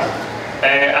madrasa,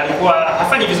 alikuwa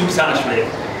hafanyi vizuri sana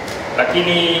shuleni,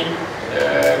 lakini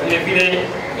vile vile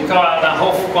nikawa na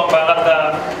hofu kwamba labda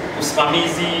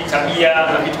usimamizi, tabia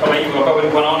na vitu kama hivyo ambavyo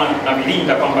nilikuwa naona na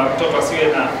vilinda kwamba mtoto asiwe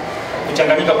na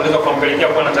kuchanganyika, kunaweza kumpelekea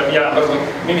kuwa na tabia ambazo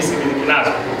mimi similiki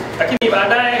nazo. Lakini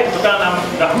baadaye kutokana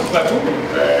na hutuba tu,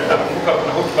 nakumbuka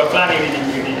kuna hutuba fulani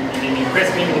ilinimpress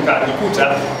mimi, nikajikuta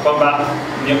kwamba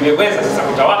nimeweza sasa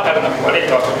kutawakala na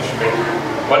kuwaleta watoto shuleni.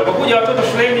 Walipokuja watoto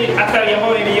shuleni, athari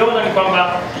ambayo niliona ni kwamba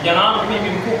kijana wangu mimi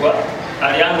mkubwa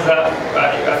alianza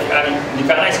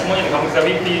nikaa naye siku moja, nikamuuliza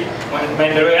vipi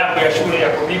maendeleo yako ya shule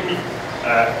yako vipi,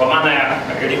 kwa maana ya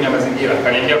elimu ya mazingira.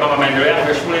 Akaniambia kwamba maendeleo yangu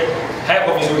ya shule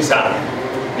hayako vizuri sana.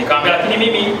 Nikamwambia lakini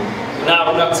mimi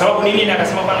na sababu ni nini?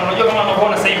 Akasema bwana, unajua kama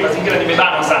unavyoona sasa hivi mazingira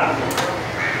nimebanwa sana.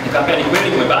 Nikamwambia ni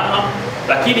kweli umebanwa,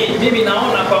 lakini mimi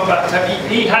naona kwamba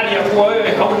hii hali ya kuwa wewe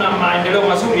hauna maendeleo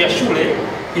mazuri ya shule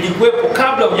ilikuwepo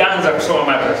kabla hujaanza kusoma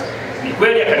madrasa. Ni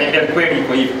kweli? Akaniambia ni kweli,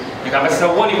 iko hivyo. Nikamwambia sasa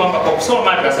uone kwamba kwa kusoma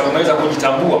madrasa unaweza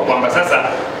kujitambua kwamba sasa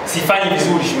sifanyi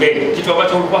vizuri shuleni, kitu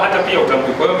ambacho ulikuwa hata pia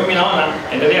utambui. Kwa hiyo mimi naona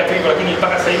endelea tu hivyo, lakini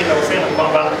mpaka sasa hivi nausema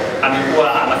kwamba amekuwa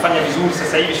anafanya vizuri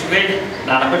sasa hivi shuleni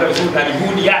na anakwenda vizuri, na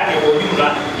juhudi yake kwa ujumla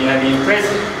inaniimpress.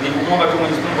 Ni kumwomba tu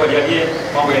Mwenyezi Mungu ajalie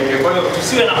mambo yake. Kwa hiyo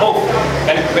tusiwe na hofu,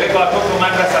 yani kupeleka watoto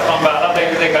madrasa kwamba labda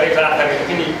inaweza ikaleta athari,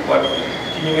 lakini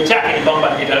kinyume chake ni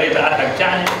kwamba italeta athari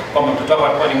chanya kwamba mtoto wako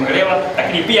atakuwa ni mwelewa,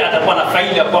 lakini pia atakuwa na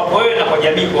faida kwako wewe na kwa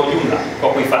jamii kwa ujumla kwa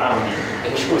kuifahamu hii.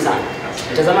 Nikushukuru sana.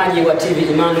 Mtazamaji wa TV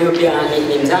Iman, huyo pia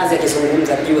ni mzazi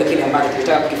akizungumza juu ya kile ambacho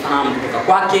tunataka kukifahamu kutoka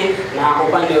kwake, na kwa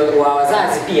upande wa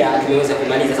wazazi pia tumeweza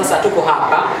kumaliza. Sasa tuko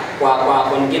hapa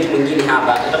kwa mgeni mwingine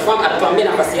hapa. Atatuambia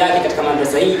nafasi yake katika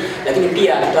madrasa hii, lakini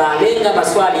pia tutalenga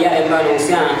maswali yale ambayo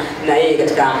yanahusiana na yeye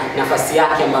katika nafasi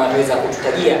yake ambayo ataweza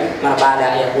kututajia mara baada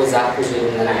ya kuweza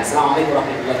kuzungumza naye. Asalamu alaykum wa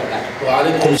rahmatullahi wa barakatuh. Wa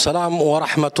alaykum salaam wa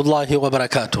rahmatullahi wa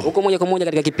barakatuh. Huko moja kwa moja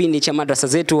katika kipindi cha madrasa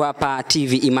zetu hapa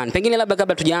TV Iman. Pengine labda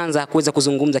kabla tujaanza kuweza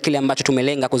kuzungumza kile ambacho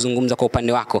tumelenga kuzungumza kwa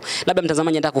upande wako, labda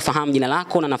mtazamaji anataka kufahamu jina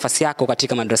lako na nafasi yako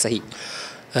katika madrasa hii.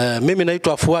 Mimi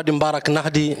naitwa Fuad Mbarak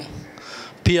Nahdi,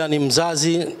 pia ni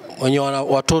mzazi wenye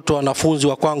watoto wanafunzi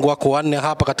wa kwangu wako 4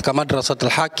 hapa katika Madrasa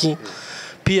Al-Haki.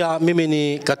 Pia mimi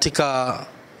ni katika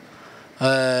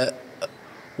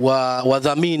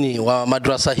wadhamini wa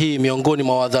madrasa hii, miongoni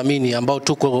mwa wadhamini ambao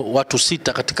tuko watu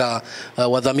 6 katika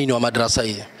wadhamini wa madrasa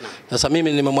hii. Sasa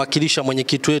mimi nimemwakilisha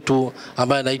mwenyekiti wetu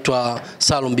ambaye anaitwa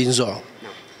Salum Binzo.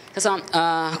 Sasa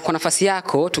kwa nafasi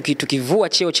yako tukivua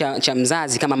cheo cha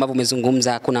mzazi kama ambavyo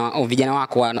umezungumza, kuna vijana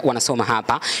wako wanasoma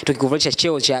hapa, tukikuvulisha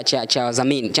cheo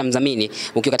cha mdhamini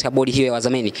ukiwa katika bodi hiyo ya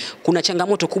wadhamini, kuna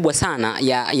changamoto kubwa sana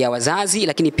ya wazazi,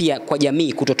 lakini pia kwa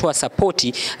jamii kutotoa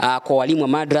sapoti kwa walimu wa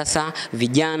madrasa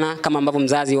vijana, kama ambavyo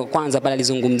mzazi wa kwanza pale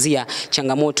alizungumzia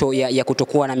changamoto ya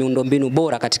kutokuwa na miundombinu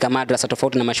bora katika madrasa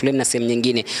tofauti na mashuleni na sehemu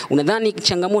nyingine. Unadhani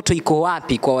changamoto iko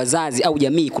wapi kwa wazazi au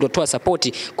jamii kutotoa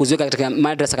sapoti kuziweka katika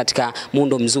madrasa katika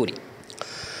muundo mzuri?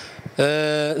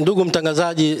 Ndugu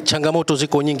mtangazaji, changamoto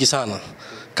ziko nyingi sana.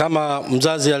 Kama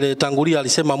mzazi aliyetangulia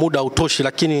alisema muda hautoshi,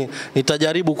 lakini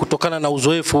nitajaribu kutokana na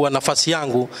uzoefu wa nafasi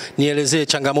yangu nielezee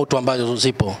changamoto ambazo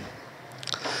zipo.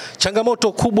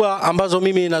 Changamoto kubwa ambazo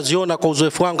mimi naziona kwa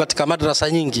uzoefu wangu katika madrasa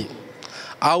nyingi,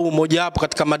 au moja hapo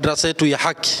katika madrasa yetu ya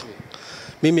Haki,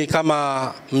 mimi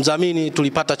kama mdhamini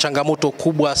tulipata changamoto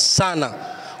kubwa sana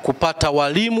kupata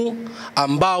walimu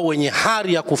ambao wenye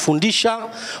hari ya kufundisha,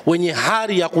 wenye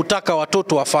hari ya kutaka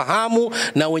watoto wafahamu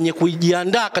na wenye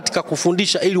kujiandaa katika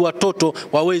kufundisha ili watoto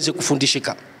waweze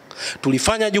kufundishika.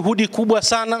 Tulifanya juhudi kubwa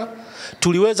sana,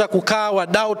 tuliweza kukaa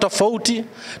wadau tofauti,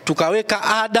 tukaweka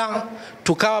ada,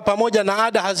 tukawa pamoja na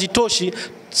ada hazitoshi,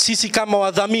 sisi kama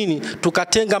wadhamini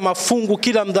tukatenga mafungu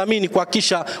kila mdhamini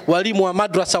kuhakikisha walimu wa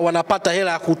madrasa wanapata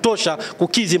hela ya kutosha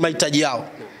kukidhi mahitaji yao.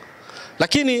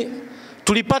 Lakini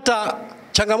tulipata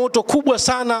changamoto kubwa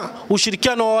sana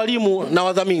ushirikiano wa walimu na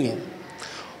wadhamini.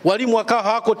 Walimu wakawa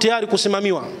hawako tayari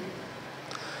kusimamiwa.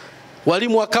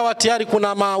 Walimu wakawa tayari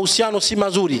kuna mahusiano si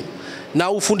mazuri, na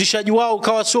ufundishaji wao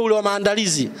ukawa sio ule wa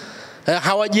maandalizi.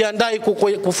 Hawajiandai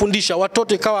kufundisha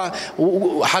watoto, ikawa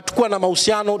hatakuwa na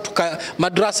mahusiano,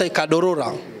 madrasa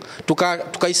ikadorora.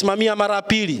 Tukaisimamia mara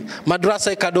pili,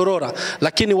 madrasa ikadorora.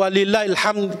 Lakini walillahi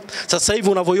alhamd, sasa hivi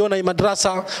unavyoiona hii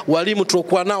madrasa, walimu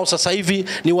tuliokuwa nao sasa hivi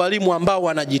ni walimu ambao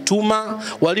wanajituma,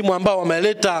 walimu ambao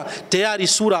wameleta tayari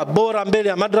sura bora mbele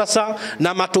ya madrasa,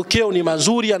 na matokeo ni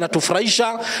mazuri,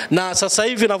 yanatufurahisha. Na sasa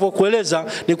hivi ninavyokueleza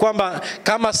ni kwamba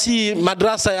kama si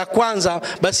madrasa ya kwanza,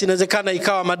 basi inawezekana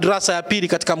ikawa madrasa ya pili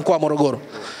katika mkoa wa Morogoro,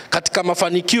 katika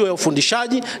mafanikio ya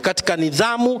ufundishaji, katika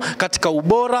nidhamu, katika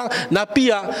ubora, na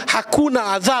pia hakuna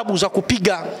adhabu za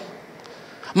kupiga.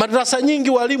 Madrasa nyingi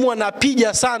walimu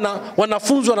wanapiga sana,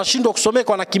 wanafunzi wanashindwa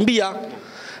kusomeka, wanakimbia.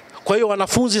 Kwa hiyo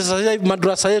wanafunzi sasa hivi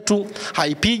madrasa yetu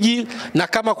haipigi, na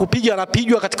kama kupiga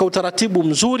anapigwa katika utaratibu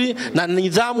mzuri na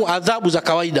nidhamu, adhabu za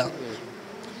kawaida.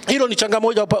 Hilo ni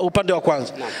changamoto upande wa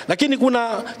kwanza. Lakini kuna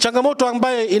changamoto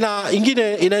ambaye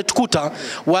ingine inayotukuta,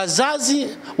 wazazi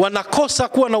wanakosa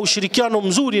kuwa na ushirikiano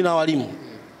mzuri na walimu.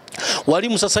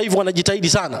 Walimu sasa hivi wanajitahidi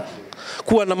sana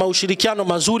kuwa na maushirikiano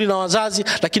mazuri na wazazi,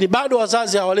 lakini bado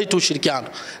wazazi hawaleti ushirikiano.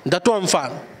 Nitatoa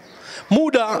mfano.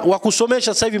 Muda wa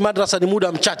kusomesha sasa hivi madrasa ni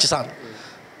muda mchache sana.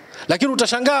 Lakini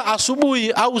utashangaa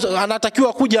asubuhi au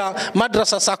anatakiwa kuja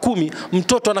madrasa saa 10,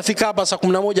 mtoto anafika hapa saa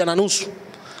 11:30.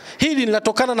 Hili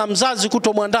linatokana na mzazi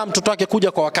kutomwandaa mtoto wake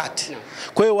kuja kwa wakati.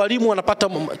 Kwa hiyo walimu wanapata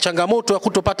changamoto ya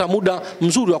kutopata muda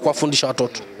mzuri wa kuwafundisha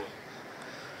watoto.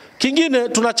 Kingine,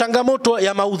 tuna changamoto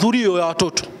ya mahudhurio ya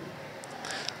watoto.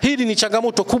 Hili ni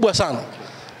changamoto kubwa sana,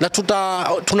 na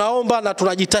tunaomba na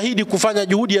tunajitahidi kufanya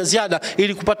juhudi ya ziada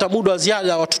ili kupata muda wa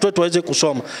ziada watoto wetu waweze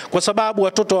kusoma, kwa sababu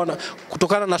watoto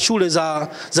kutokana na shule za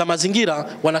mazingira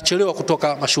wanachelewa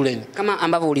kutoka mashuleni. Kama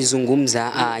ambavyo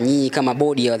ulizungumza, nyinyi kama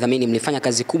bodi ya wadhamini mlifanya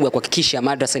kazi kubwa kuhakikisha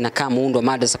madrasa inakaa muundo wa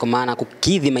madrasa, kwa maana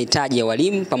kukidhi mahitaji ya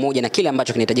walimu pamoja na kile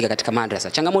ambacho kinahitajika katika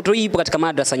madrasa. Changamoto hii ipo katika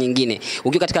madrasa nyingine.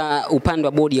 Ukiwa katika upande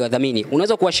wa bodi ya wadhamini,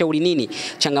 unaweza kuwashauri nini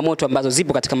changamoto ambazo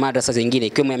zipo katika madrasa zingine,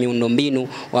 ikiwemo ya miundombinu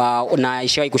na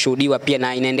ishawahi kushuhudiwa pia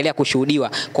na inaendelea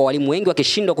kushuhudiwa kwa walimu wengi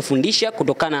wakishindwa kufundisha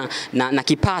kutokana na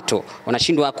kipato.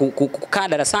 Wanashindwa kukaa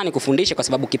darasani kufundisha kwa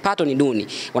sababu kipato ni duni.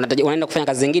 Wanaenda kufanya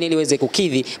kazi zingine ili waweze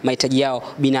kukidhi mahitaji yao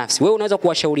binafsi. Wewe unaweza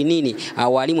kuwashauri nini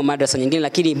walimu wa madrasa nyingine,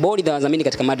 lakini bodi za wadhamini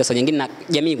katika madrasa nyingine na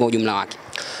jamii kwa ujumla wake?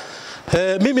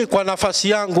 Mimi kwa nafasi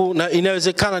yangu na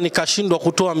inawezekana nikashindwa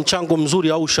kutoa mchango mzuri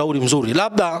au ushauri mzuri.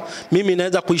 Labda mimi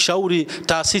naweza kuishauri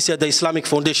taasisi ya The Islamic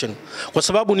Foundation kwa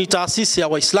sababu ni taasisi ya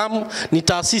Waislamu, ni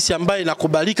taasisi ambayo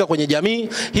inakubalika kwenye jamii.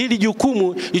 Hili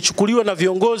jukumu ichukuliwe na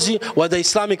viongozi wa The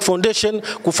Islamic Foundation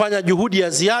kufanya juhudi ya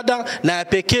ziada na ya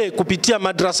pekee kupitia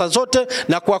madrasa zote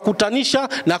na kuwakutanisha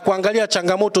na kuangalia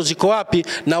changamoto ziko wapi,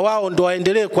 na wao ndo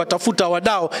waendelee kuwatafuta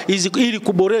wadau ili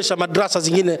kuboresha madrasa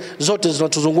zingine zote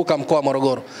zinazozunguka mkoa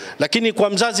Morogoro. Lakini kwa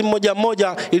mzazi mmoja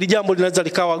mmoja ili jambo linaweza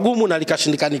likawa gumu na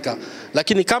likashindikanika.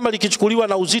 Lakini kama likichukuliwa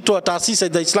na uzito wa taasisi ya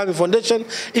The Islamic Foundation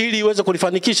ili iweze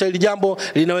kulifanikisha ili jambo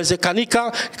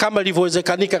linawezekanika kama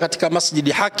lilivyowezekanika katika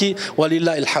Masjidi Haki,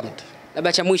 walillahi alhamd.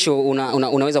 Labda cha mwisho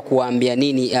unaweza kuwaambia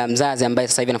nini mzazi ambaye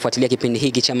sasa hivi anafuatilia kipindi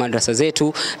hiki cha madrasa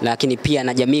zetu, lakini pia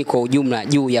na jamii kwa ujumla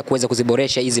juu ya kuweza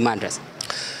kuziboresha hizi madrasa?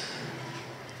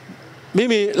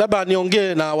 Mimi labda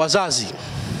niongee na wazazi.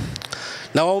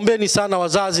 Na waombeni sana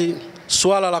wazazi,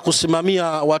 swala la kusimamia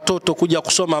watoto kuja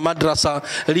kusoma madrasa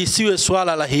lisiwe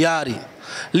swala la hiari.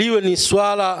 Liwe ni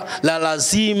swala la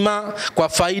lazima kwa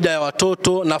faida ya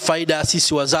watoto na faida ya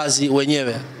sisi wazazi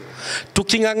wenyewe.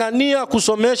 Tukingangania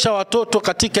kusomesha watoto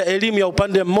katika elimu ya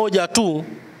upande mmoja tu,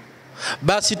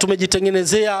 basi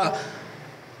tumejitengenezea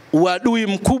uadui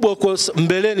mkubwa kwa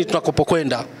mbeleni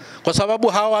tunakopokwenda. Kwa sababu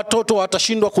hawa watoto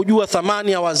watashindwa kujua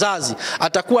thamani ya wazazi.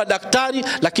 Atakuwa daktari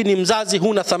lakini mzazi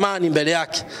huna thamani mbele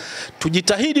yake.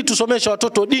 Tujitahidi tusomeshe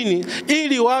watoto dini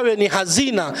ili wawe ni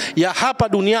hazina ya hapa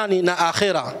duniani na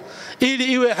akhera. Ili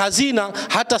iwe hazina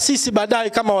hata sisi baadaye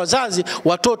kama wazazi,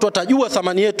 watoto watajua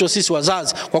thamani yetu sisi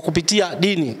wazazi kwa kupitia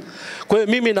dini. Kwa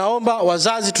hiyo mimi naomba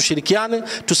wazazi tushirikiane,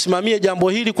 tusimamie jambo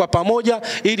hili kwa pamoja,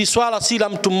 ili swala si la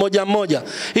mtu mmoja mmoja.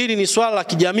 Hili ni swala la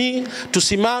kijamii.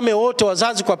 Tusimame wote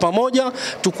wazazi kwa pamoja,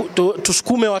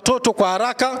 tusukume watoto kwa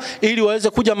haraka ili waweze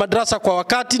kuja madrasa kwa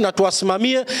wakati, na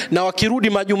tuwasimamie, na wakirudi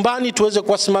majumbani tuweze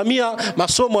kuwasimamia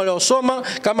masomo waliosoma.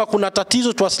 Kama kuna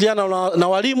tatizo tuwasiliana na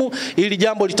walimu, ili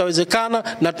jambo litawezekana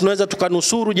na tunaweza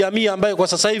tukanusuru jamii ambayo kwa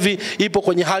sasa hivi ipo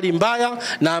kwenye hali mbaya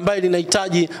na ambayo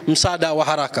linahitaji msaada wa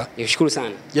haraka. Nikushukuru sana.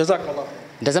 Jazakallah.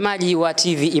 Mtazamaji wa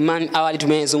TV Iman, awali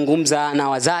tumezungumza na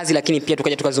wazazi, lakini pia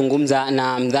tukaja tukazungumza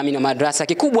na mdhamini wa madrasa.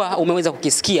 Kikubwa umeweza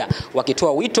kukisikia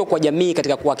wakitoa wito kwa jamii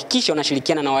katika kuhakikisha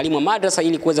wanashirikiana na walimu wa madrasa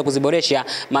ili kuweza kuziboresha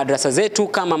madrasa zetu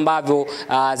kama ambavyo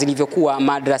zilivyokuwa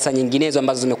madrasa nyinginezo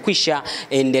ambazo zimekwisha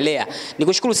endelea.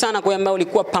 Nikushukuru sana kwa ambao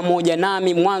ulikuwa pamoja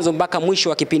nami mwanzo mpaka mwisho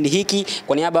wa kipindi hiki.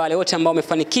 Kwa niaba ya wale wote ambao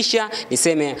wamefanikisha,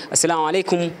 niseme assalamu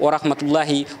alaikum wa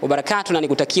rahmatullahi wa barakatuh, na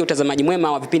nikutakia utazamaji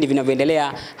mwema wa vipindi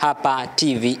vinavyoendelea hapa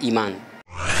TV Iman.